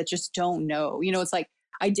churches that just don't know. It's like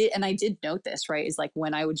I did note this, right? Is like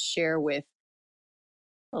when I would share with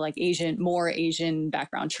like more Asian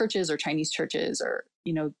background churches or Chinese churches or,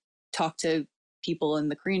 talk to people in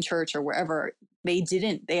the Korean church or wherever, they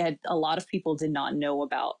had a lot of people did not know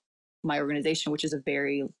about my organization, which is a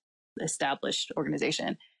very established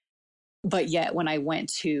organization. But yet when I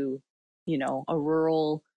went to, a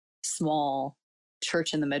rural, small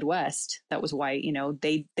church in the Midwest that was white,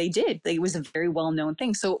 it was a very well-known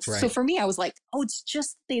thing. So for me, I was like, oh, it's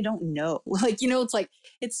just, they don't know. Like, it's like,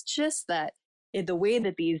 it's just that the way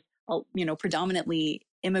that these, predominantly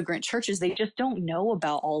immigrant churches, they just don't know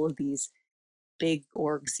about all of these big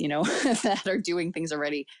orgs, that are doing things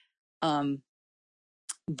already.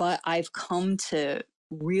 But I've come to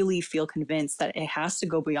really feel convinced that it has to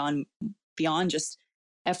go beyond just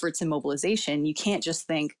efforts and mobilization. You can't just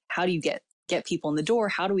think, how do you get people in the door?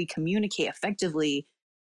 How do we communicate effectively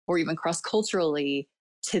or even cross-culturally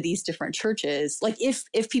to these different churches? Like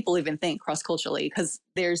if people even think cross-culturally, because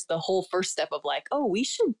there's the whole first step of like, oh, we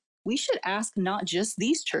should ask not just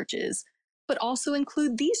these churches, but also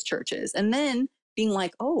include these churches. And then being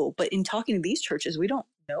like, oh, but in talking to these churches, we don't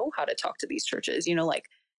know how to talk to these churches,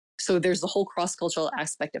 so there's the whole cross-cultural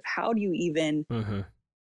aspect of how do you even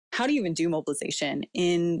do mobilization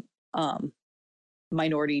in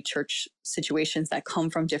minority church situations that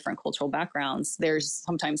come from different cultural backgrounds. There's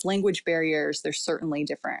sometimes language barriers. There's certainly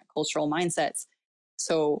different cultural mindsets.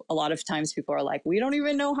 So a lot of times people are like, we don't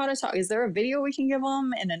even know how to talk. Is there a video we can give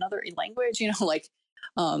them in another language?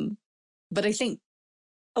 But I think,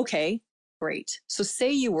 okay, great. So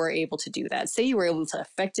say you were able to do that. Say you were able to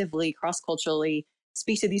effectively cross-culturally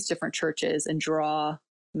speak to these different churches and draw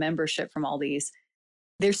membership from all these.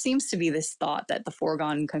 There seems to be this thought that the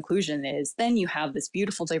foregone conclusion is then you have this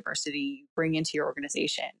beautiful diversity you bring into your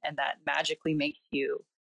organization, and that magically makes you,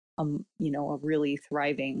 a really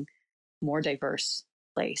thriving, more diverse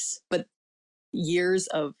place. But years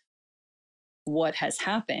of what has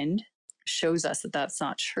happened shows us that that's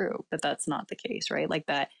not true, that that's not the case, right? Like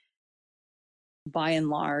that, by and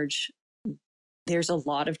large, there's a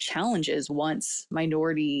lot of challenges once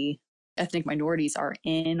ethnic minorities are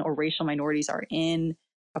in, or racial minorities are in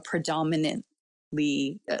a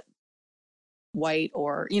predominantly white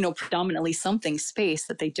or, predominantly something space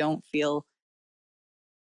that they don't feel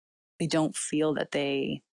that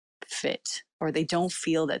they fit, or they don't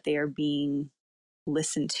feel that they are being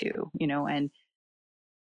listened to, and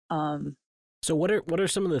so what are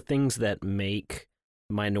some of the things that make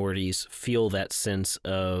minorities feel that sense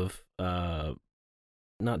of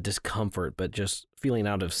not discomfort, but just feeling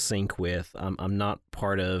out of sync with, I'm not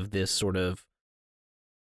part of this sort of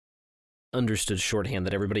understood shorthand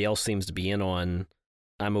that everybody else seems to be in on,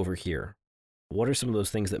 I'm over here. What are some of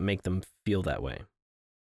those things that make them feel that way?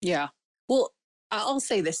 Yeah. Well, I'll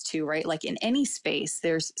say this too, right? Like in any space,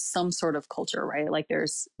 there's some sort of culture, right? Like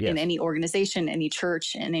there's in any organization, any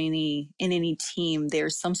church, in any team,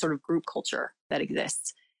 there's some sort of group culture that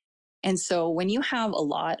exists. And so when you have a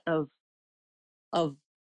lot of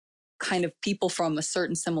kind of people from a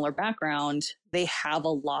certain similar background, they have a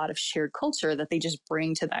lot of shared culture that they just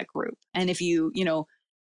bring to that group. And if you,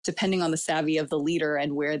 depending on the savvy of the leader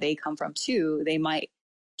and where they come from too, they might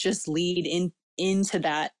just lead into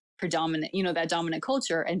that predominant, that dominant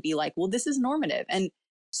culture and be like, well, this is normative. And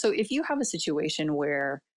so if you have a situation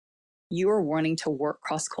where you are wanting to work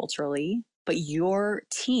cross-culturally, but your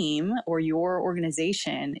team or your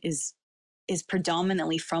organization is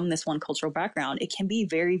predominantly from this one cultural background, it can be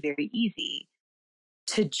very, very easy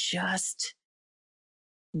to just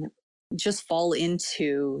fall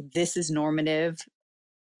into this is normative.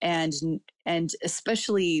 And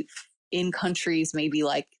especially in countries maybe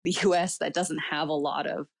like the US that doesn't have a lot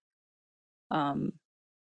of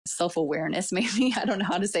self-awareness, maybe, I don't know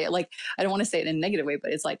how to say it. Like, I don't want to say it in a negative way,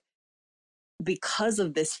 but it's like, because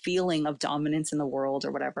of this feeling of dominance in the world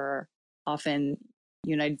or whatever, often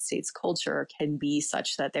United States culture can be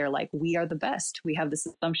such that they're like, we are the best. We have this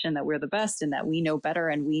assumption that we're the best and that we know better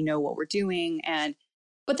and we know what we're doing.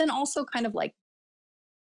 But then also kind of like,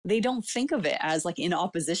 they don't think of it as like in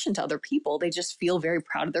opposition to other people. They just feel very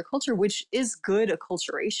proud of their culture, which is good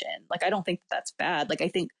acculturation. Like, I don't think that's bad. Like, I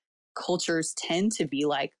think cultures tend to be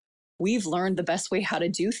like, we've learned the best way how to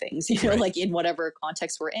do things, right, like in whatever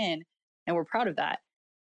context we're in, and we're proud of that.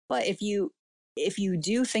 But if you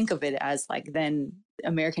do think of it as like, then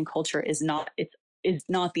American culture is not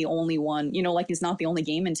the only one, like it's not the only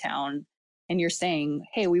game in town. And you're saying,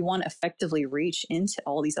 hey, we want to effectively reach into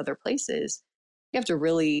all these other places. You have to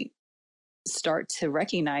really start to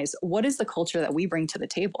recognize what is the culture that we bring to the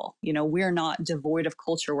table. We're not devoid of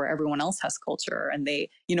culture where everyone else has culture, and they,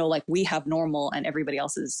 like we have normal and everybody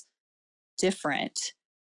else is different.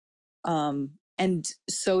 And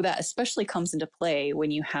so that especially comes into play when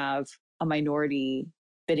you have a minority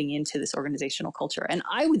fitting into this organizational culture. And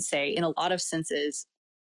I would say in a lot of senses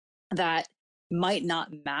that might not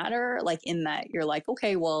matter, like in that you're like,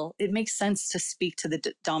 okay, well, it makes sense to speak to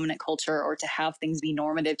the dominant culture or to have things be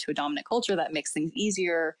normative to a dominant culture. That makes things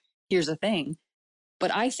easier. Here's the thing.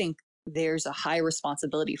 But I think there's a high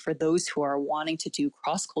responsibility for those who are wanting to do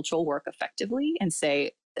cross-cultural work effectively and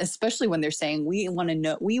say, especially when they're saying, we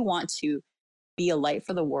want to be a light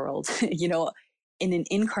for the world, in an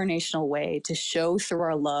incarnational way, to show through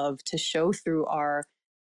our love, to show through our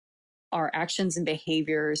actions and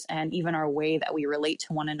behaviors, and even our way that we relate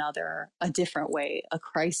to one another, a different way, a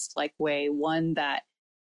Christ-like way, one that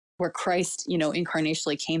where Christ,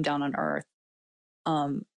 incarnationally came down on earth.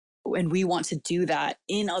 And we want to do that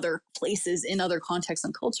in other places, in other contexts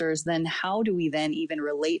and cultures, then how do we then even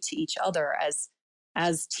relate to each other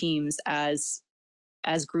as teams, as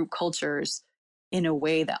group cultures, in a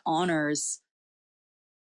way that honors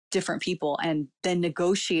different people and then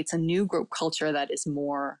negotiates a new group culture that is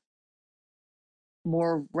more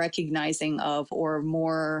recognizing of, or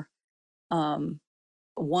more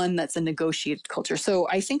one that's a negotiated culture. So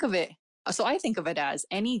I think of it as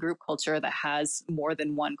any group culture that has more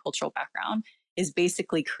than one cultural background is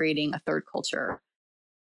basically creating a third culture.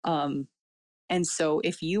 And so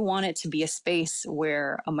if you want it to be a space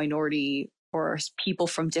where a minority or people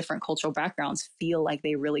from different cultural backgrounds feel like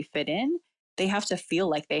they really fit in, they have to feel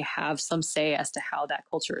like they have some say as to how that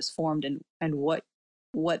culture is formed and what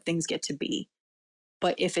things get to be.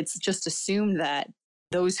 But if it's just assumed that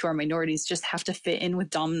those who are minorities just have to fit in with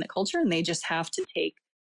dominant culture and they just have to take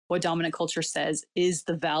what dominant culture says is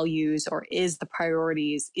the values or is the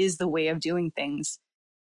priorities, is the way of doing things,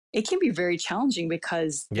 it can be very challenging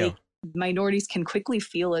because minorities can quickly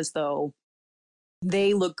feel as though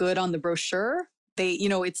they look good on the brochure.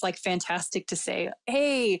 It's like fantastic to say,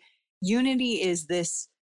 hey, unity is this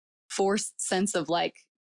forced sense of like,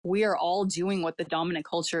 we are all doing what the dominant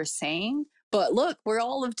culture is saying, but look, we're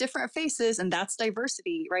all of different faces and that's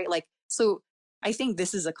diversity, right? Like, so I think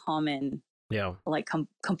this is a common like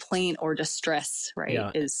complaint or distress, right?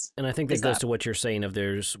 Yeah. And I think that goes to what you're saying of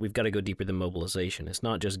we've got to go deeper than mobilization. It's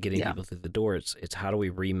not just getting people through the door. It's how do we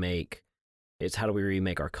remake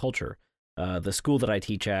our culture? The school that I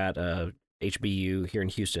teach at, HBU here in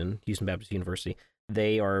Houston Baptist University,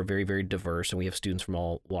 they are very, very diverse, and we have students from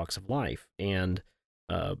all walks of life. And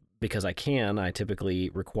because I typically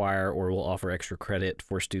require or will offer extra credit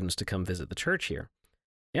for students to come visit the church here.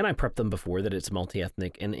 And I prep them before that it's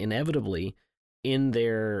multi-ethnic, and inevitably in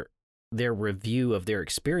their review of their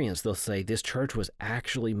experience, they'll say this church was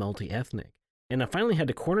actually multi-ethnic. And I finally had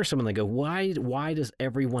to corner someone. They go, why does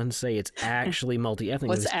everyone say it's actually multi-ethnic?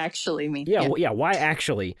 What's actually mean? Why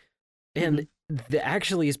actually? And the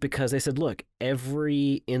actually is because they said, look,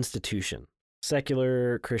 every institution,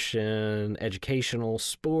 secular, Christian, educational,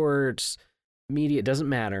 sports, media, it doesn't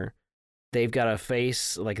matter. They've got a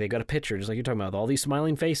face, like they've got a picture, just like you're talking about, all these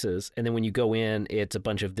smiling faces. And then when you go in, it's a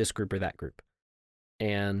bunch of this group or that group.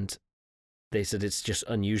 And they said it's just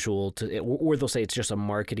unusual or they'll say it's just a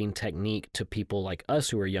marketing technique to people like us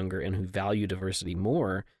who are younger and who value diversity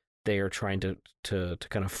more. They are trying to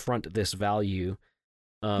kind of front this value.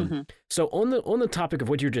 So on the topic of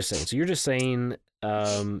what you're just saying, so you're just saying,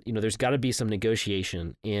 there's got to be some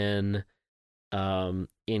negotiation in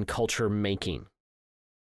culture making.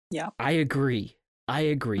 Yeah, I agree.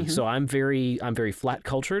 So I'm very flat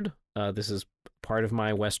cultured. This is part of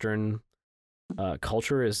my Western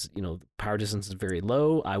culture is, power distance is very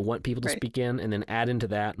low. I want people to speak in, and then add into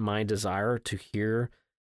that my desire to hear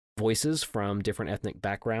voices from different ethnic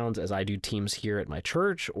backgrounds as I do teams here at my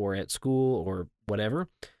church or at school or whatever.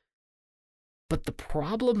 But the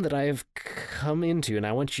problem that I've come into, and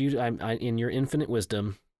I want you to, in your infinite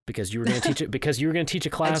wisdom, because you were going to teach it, because you were going to teach a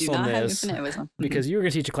class on this, because you were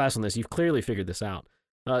going to teach a class on this, you've clearly figured this out.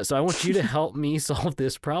 So I want you to help me solve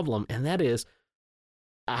this problem, and that is,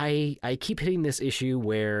 I keep hitting this issue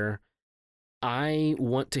where I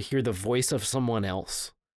want to hear the voice of someone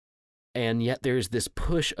else, and yet there's this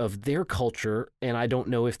push of their culture, and I don't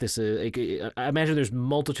know if this is, I imagine there's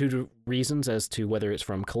multitude of reasons as to whether it's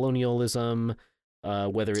from colonialism,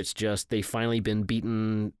 whether it's just they've finally been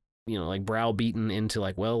beaten, like browbeaten into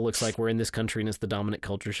like, well, looks like we're in this country and it's the dominant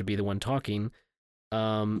culture should be the one talking.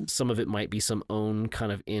 Some of it might be some own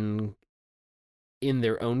kind of in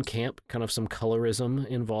their own camp, kind of some colorism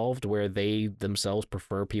involved where they themselves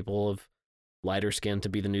prefer people of lighter skinned to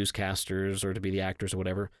be the newscasters or to be the actors or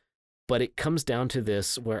whatever. But it comes down to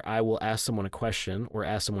this where I will ask someone a question or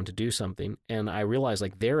ask someone to do something, and I realize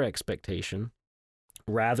like their expectation,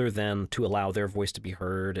 rather than to allow their voice to be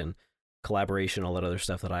heard and collaboration, all that other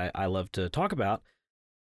stuff that I love to talk about,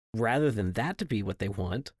 rather than that to be what they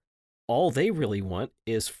want, all they really want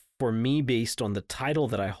is for me, based on the title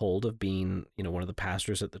that I hold of being, one of the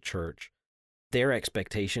pastors at the church, their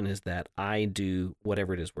expectation is that I do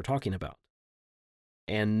whatever it is we're talking about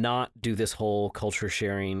and not do this whole culture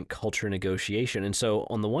sharing, culture negotiation. And so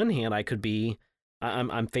on the one hand, I could be,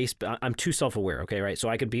 I'm too self-aware. Okay. Right. So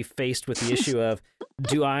I could be faced with the issue of,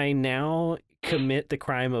 do I now commit the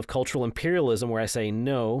crime of cultural imperialism where I say,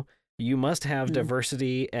 no, you must have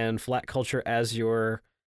diversity and flat culture as your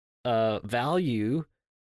value?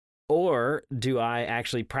 Or do I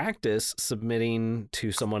actually practice submitting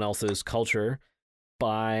to someone else's culture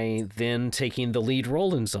by then taking the lead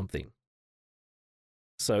role in something?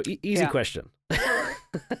 So easy question.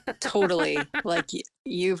 Totally. Like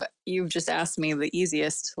you've just asked me the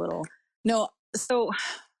easiest little. No. So,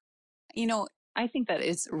 I think that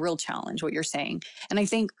it's a real challenge what you're saying. And I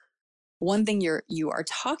think one thing you are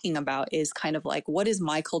talking about is kind of like, what is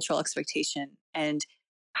my cultural expectation and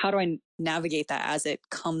how do I navigate that as it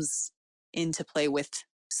comes into play with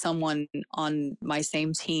someone on my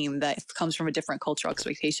same team that comes from a different cultural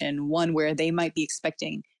expectation, one where they might be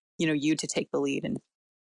expecting, you to take the lead. And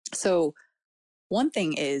so one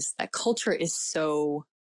thing is that culture is so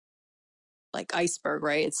like iceberg,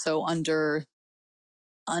 right? It's so under,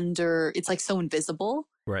 it's like so invisible.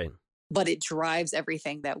 Right. But it drives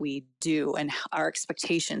everything that we do and our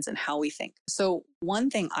expectations and how we think. So one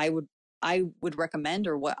thing I would recommend,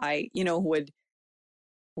 or what I, would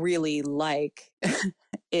really like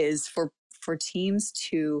is for teams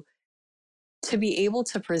to be able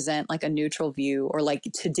to present like a neutral view or like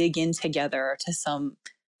to dig in together to some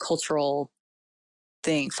cultural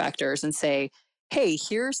factors and say, hey,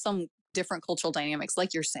 here's some different cultural dynamics,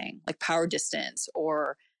 like you're saying, like power distance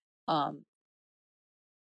or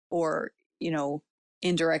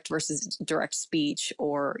indirect versus direct speech,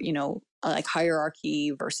 or, like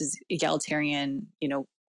hierarchy versus egalitarian,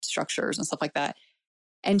 structures and stuff like that.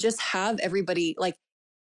 And just have everybody like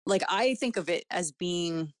I think of it as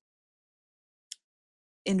being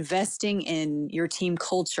investing in your team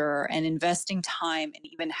culture and investing time and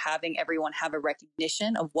even having everyone have a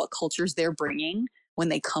recognition of what cultures they're bringing when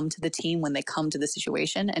they come to the team, when they come to the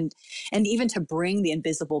situation, and even to bring the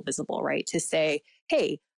invisible visible, right? To say,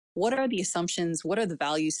 hey, what are the assumptions? What are the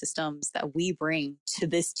value systems that we bring to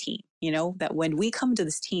this team? That when we come to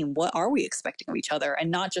this team, what are we expecting of each other?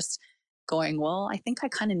 And not just going, well, I think I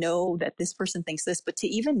kind of know that this person thinks this, but to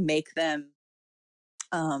even make them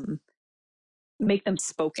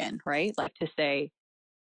spoken, right? Like to say,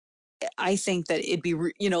 I think that it'd be,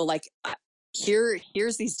 like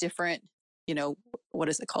here's these different, what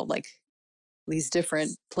is it called? Like these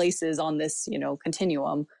different places on this,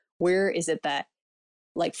 continuum. Where is it that,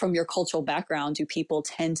 like, from your cultural background, do people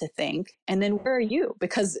tend to think? And then where are you?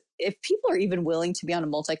 Because if people are even willing to be on a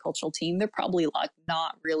multicultural team, they're probably like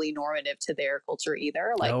not really normative to their culture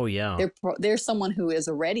either. Like, oh yeah, there's someone who is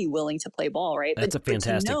already willing to play ball, right? That's a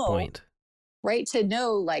fantastic point. Right. To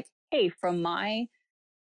know, like, hey, from my,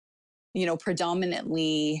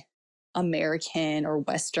 predominantly American or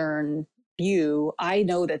Western view, I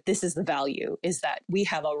know that this is the value, is that we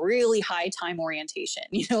have a really high time orientation,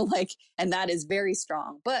 and that is very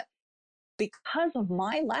strong. But because of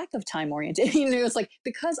my lack of time orientation, it's like,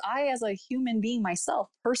 because I, as a human being myself,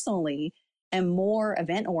 personally, am more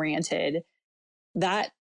event oriented,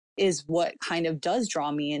 that is what kind of does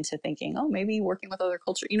draw me into thinking, oh, maybe working with other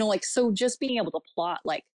culture, so just being able to plot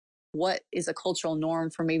like what is a cultural norm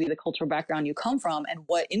for maybe the cultural background you come from and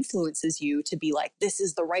what influences you to be like, this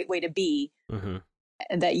is the right way to be,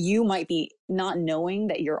 and that you might be not knowing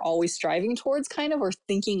that you're always striving towards, kind of, or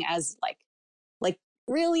thinking as like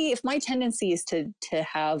really, if my tendency is to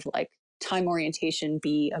have like time orientation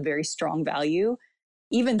be a very strong value,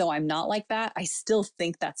 even though I'm not like that, I still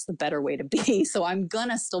think that's the better way to be. So I'm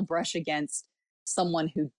gonna still brush against someone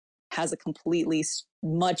who has a completely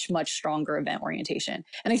much stronger event orientation.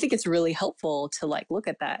 And I think it's really helpful to like look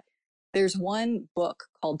at that. There's one book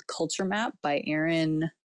called Culture Map by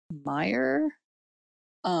Erin Meyer,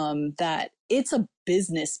 that it's a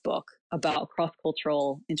business book about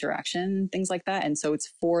cross-cultural interaction, things like that. And so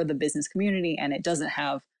it's for the business community, and it doesn't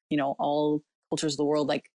have, all cultures of the world,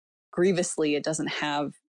 like grievously, it doesn't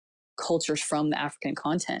have cultures from the African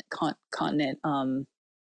continent,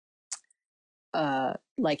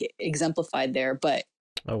 like exemplified there. But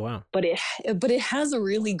oh wow, but it has a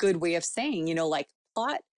really good way of saying, like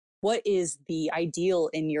plot what is the ideal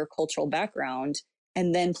in your cultural background,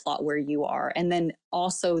 and then plot where you are, and then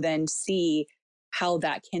also then see how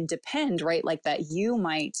that can depend, right? Like that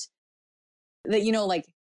like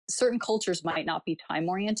certain cultures might not be time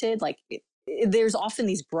oriented. Like there's often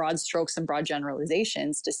these broad strokes and broad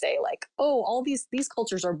generalizations to say like, oh, all these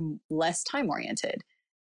cultures are less time oriented.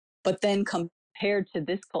 But then compared to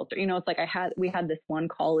this culture, it's like we had this one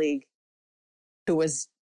colleague who's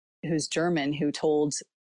German, who told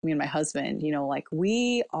me and my husband, like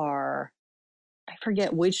I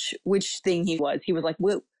forget which thing he was. He was like,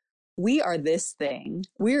 we are this thing.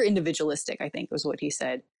 We're individualistic, I think was what he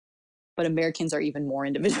said. But Americans are even more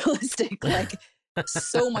individualistic, like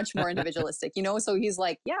so much more individualistic, So he's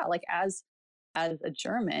like, yeah, like as a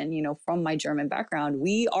German, from my German background,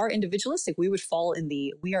 we are individualistic. We would fall in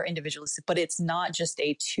we are individualistic, but it's not just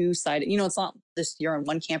a two-sided, it's not just you're on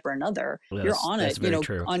one camp or another. Yes, you're on it,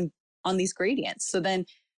 true. on these gradients. So then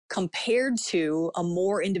compared to a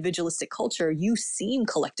more individualistic culture, you seem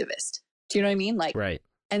collectivist. Do you know what I mean? Like, right.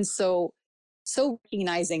 And so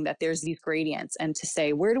recognizing that there's these gradients and to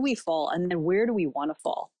say, where do we fall? And then where do we want to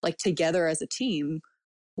fall? Like together as a team,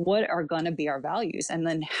 what are going to be our values? And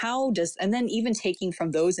then and then even taking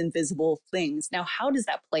from those invisible things, now, how does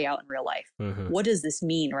that play out in real life? Mm-hmm. What does this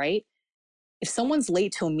mean, right? If someone's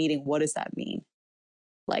late to a meeting, what does that mean?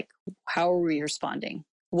 Like, how are we responding?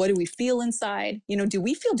 What do we feel inside? Do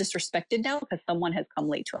we feel disrespected now because someone has come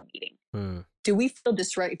late to a meeting? Mm. Do we feel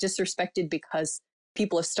disrespected because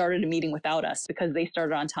people have started a meeting without us because they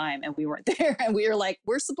started on time and we weren't there? And we were like,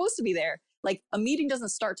 we're supposed to be there. Like a meeting doesn't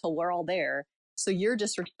start till we're all there. So you're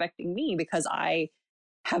disrespecting me because I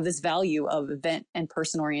have this value of event and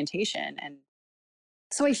person orientation. And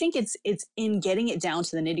so I think it's in getting it down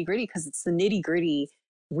to the nitty gritty, because it's the nitty gritty,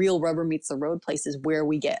 real rubber meets the road places where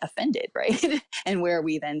we get offended, right? And where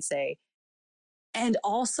we then say, and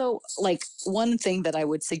also like one thing that I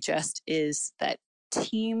would suggest is that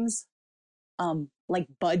teams like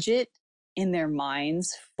budget in their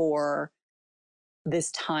minds for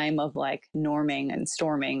this time of like norming and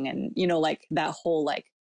storming and, like that whole, like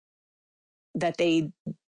that they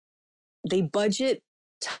budget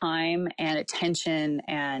time and attention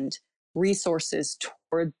and resources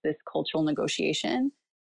towards this cultural negotiation.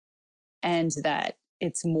 And that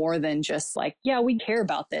it's more than just like, yeah, we care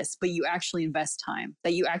about this, but you actually invest time,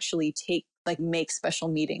 that you actually make special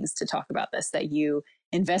meetings to talk about this, that you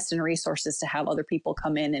invest in resources to have other people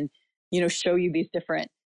come in and, show you these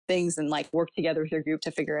different things and like work together with your group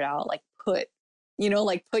to figure it out, like put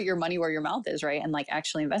your money where your mouth is, right? And like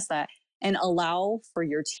actually invest that and allow for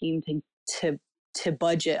your team to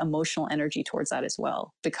budget emotional energy towards that as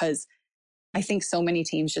well. Because I think so many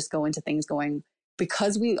teams just go into things going,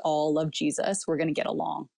 because we all love Jesus, we're going to get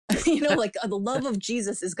along. Like the love of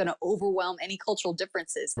Jesus is going to overwhelm any cultural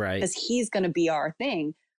differences, right? Because he's going to be our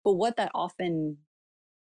thing. But what that often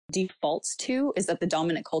defaults to is that the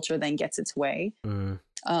dominant culture then gets its way,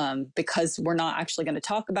 because we're not actually going to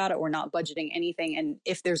talk about it. We're not budgeting anything. And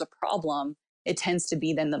if there's a problem, it tends to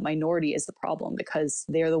be then the minority is the problem, because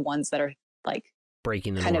they're the ones that are like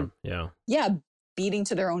breaking the kind norm. beating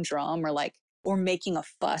to their own drum, or making a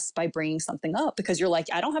fuss by bringing something up, because you're like,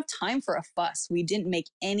 I don't have time for a fuss. We didn't make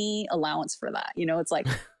any allowance for that. It's like,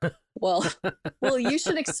 well, you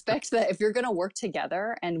should expect that if you're going to work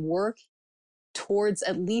together and work towards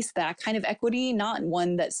at least that kind of equity, not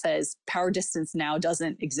one that says power distance now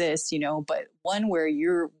doesn't exist, but one where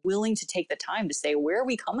you're willing to take the time to say, where are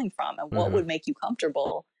we coming from and what would make you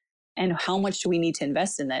comfortable? And how much do we need to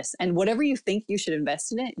invest in this? And whatever you think you should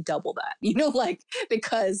invest in it, double that,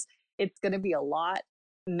 because it's going to be a lot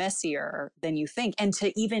messier than you think. And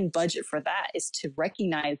to even budget for that is to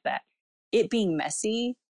recognize that it being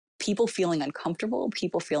messy, people feeling uncomfortable,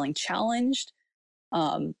 people feeling challenged,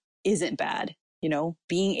 isn't bad.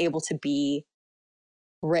 Being able to be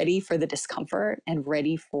ready for the discomfort and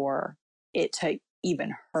ready for it to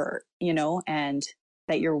even hurt, and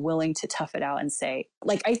that you're willing to tough it out and say,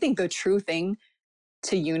 like, I think the true thing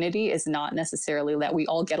to unity is not necessarily that we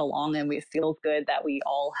all get along and it feels good that we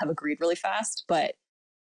all have agreed really fast, but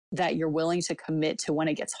that you're willing to commit to when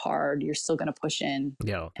it gets hard, you're still going to push in.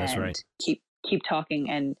 Yeah, that's right. Keep talking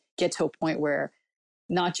and get to a point where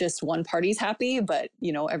not just one party's happy, but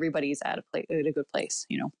everybody's at a good place.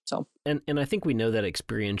 So and I think we know that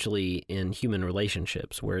experientially in human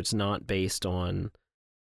relationships, where it's not based on,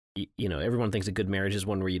 everyone thinks a good marriage is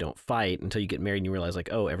one where you don't fight until you get married and you realize like,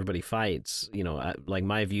 oh, everybody fights. Like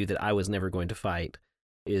my view that I was never going to fight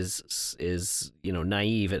is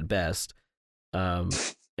naive at best. And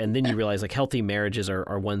then you realize like healthy marriages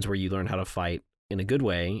are ones where you learn how to fight in a good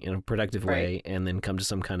way, in a productive way, and then come to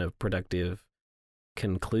some kind of productive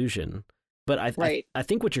conclusion. But I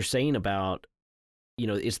think what you're saying about,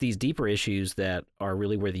 it's these deeper issues that are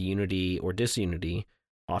really where the unity or disunity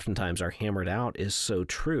oftentimes are hammered out is so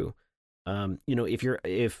true. If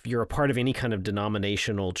you're a part of any kind of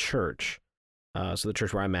denominational church, so the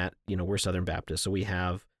church where I'm at, we're Southern Baptist, so we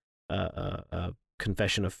have a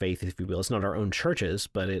confession of faith, if you will. It's not our own churches,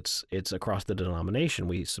 but it's across the denomination.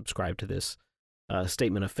 We subscribe to this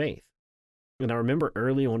statement of faith. And I remember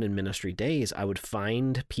early on in ministry days, I would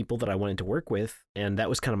find people that I wanted to work with, and that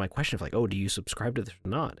was kind of my question of like, oh, do you subscribe to this or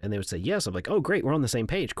not? And they would say yes. I'm like, oh, great, we're on the same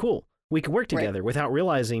page. Cool. We can work together, without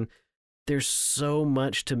realizing there's so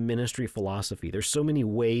much to ministry philosophy. There's so many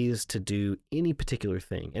ways to do any particular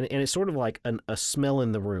thing. And it's sort of like a smell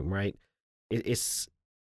in the room, right?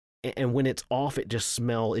 And when it's off, it just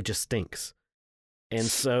stinks. And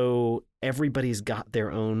so everybody's got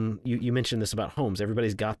their own, you mentioned this about homes,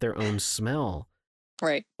 everybody's got their own smell.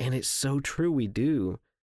 Right. And it's so true, we do.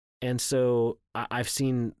 And so I've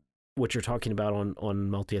seen what you're talking about on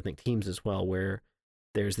multi-ethnic teams as well, where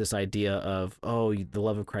there's this idea of, oh, the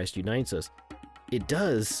love of Christ unites us. It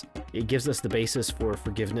does. It gives us the basis for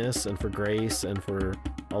forgiveness and for grace and for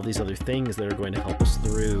all these other things that are going to help us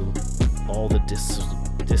through all the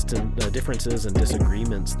differences and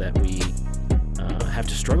disagreements that we have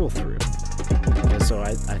to struggle through. And so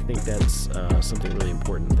I think that's something really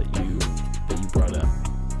important that you brought up.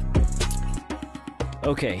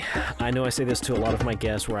 Okay, I know I say this to a lot of my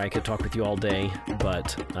guests where I could talk with you all day,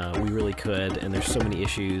 but we really could, and there's so many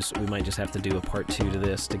issues. We might just have to do a part 2 to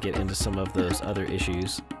this to get into some of those other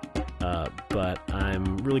issues. But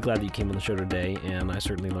I'm really glad that you came on the show today, and I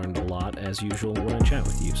certainly learned a lot, as usual, when I chat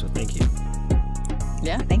with you, so thank you.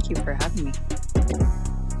 Yeah, thank you for having me.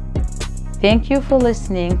 Thank you for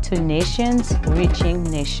listening to Nations Reaching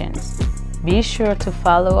Nations. Be sure to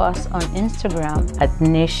follow us on Instagram at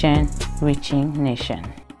Nation Reaching Nation.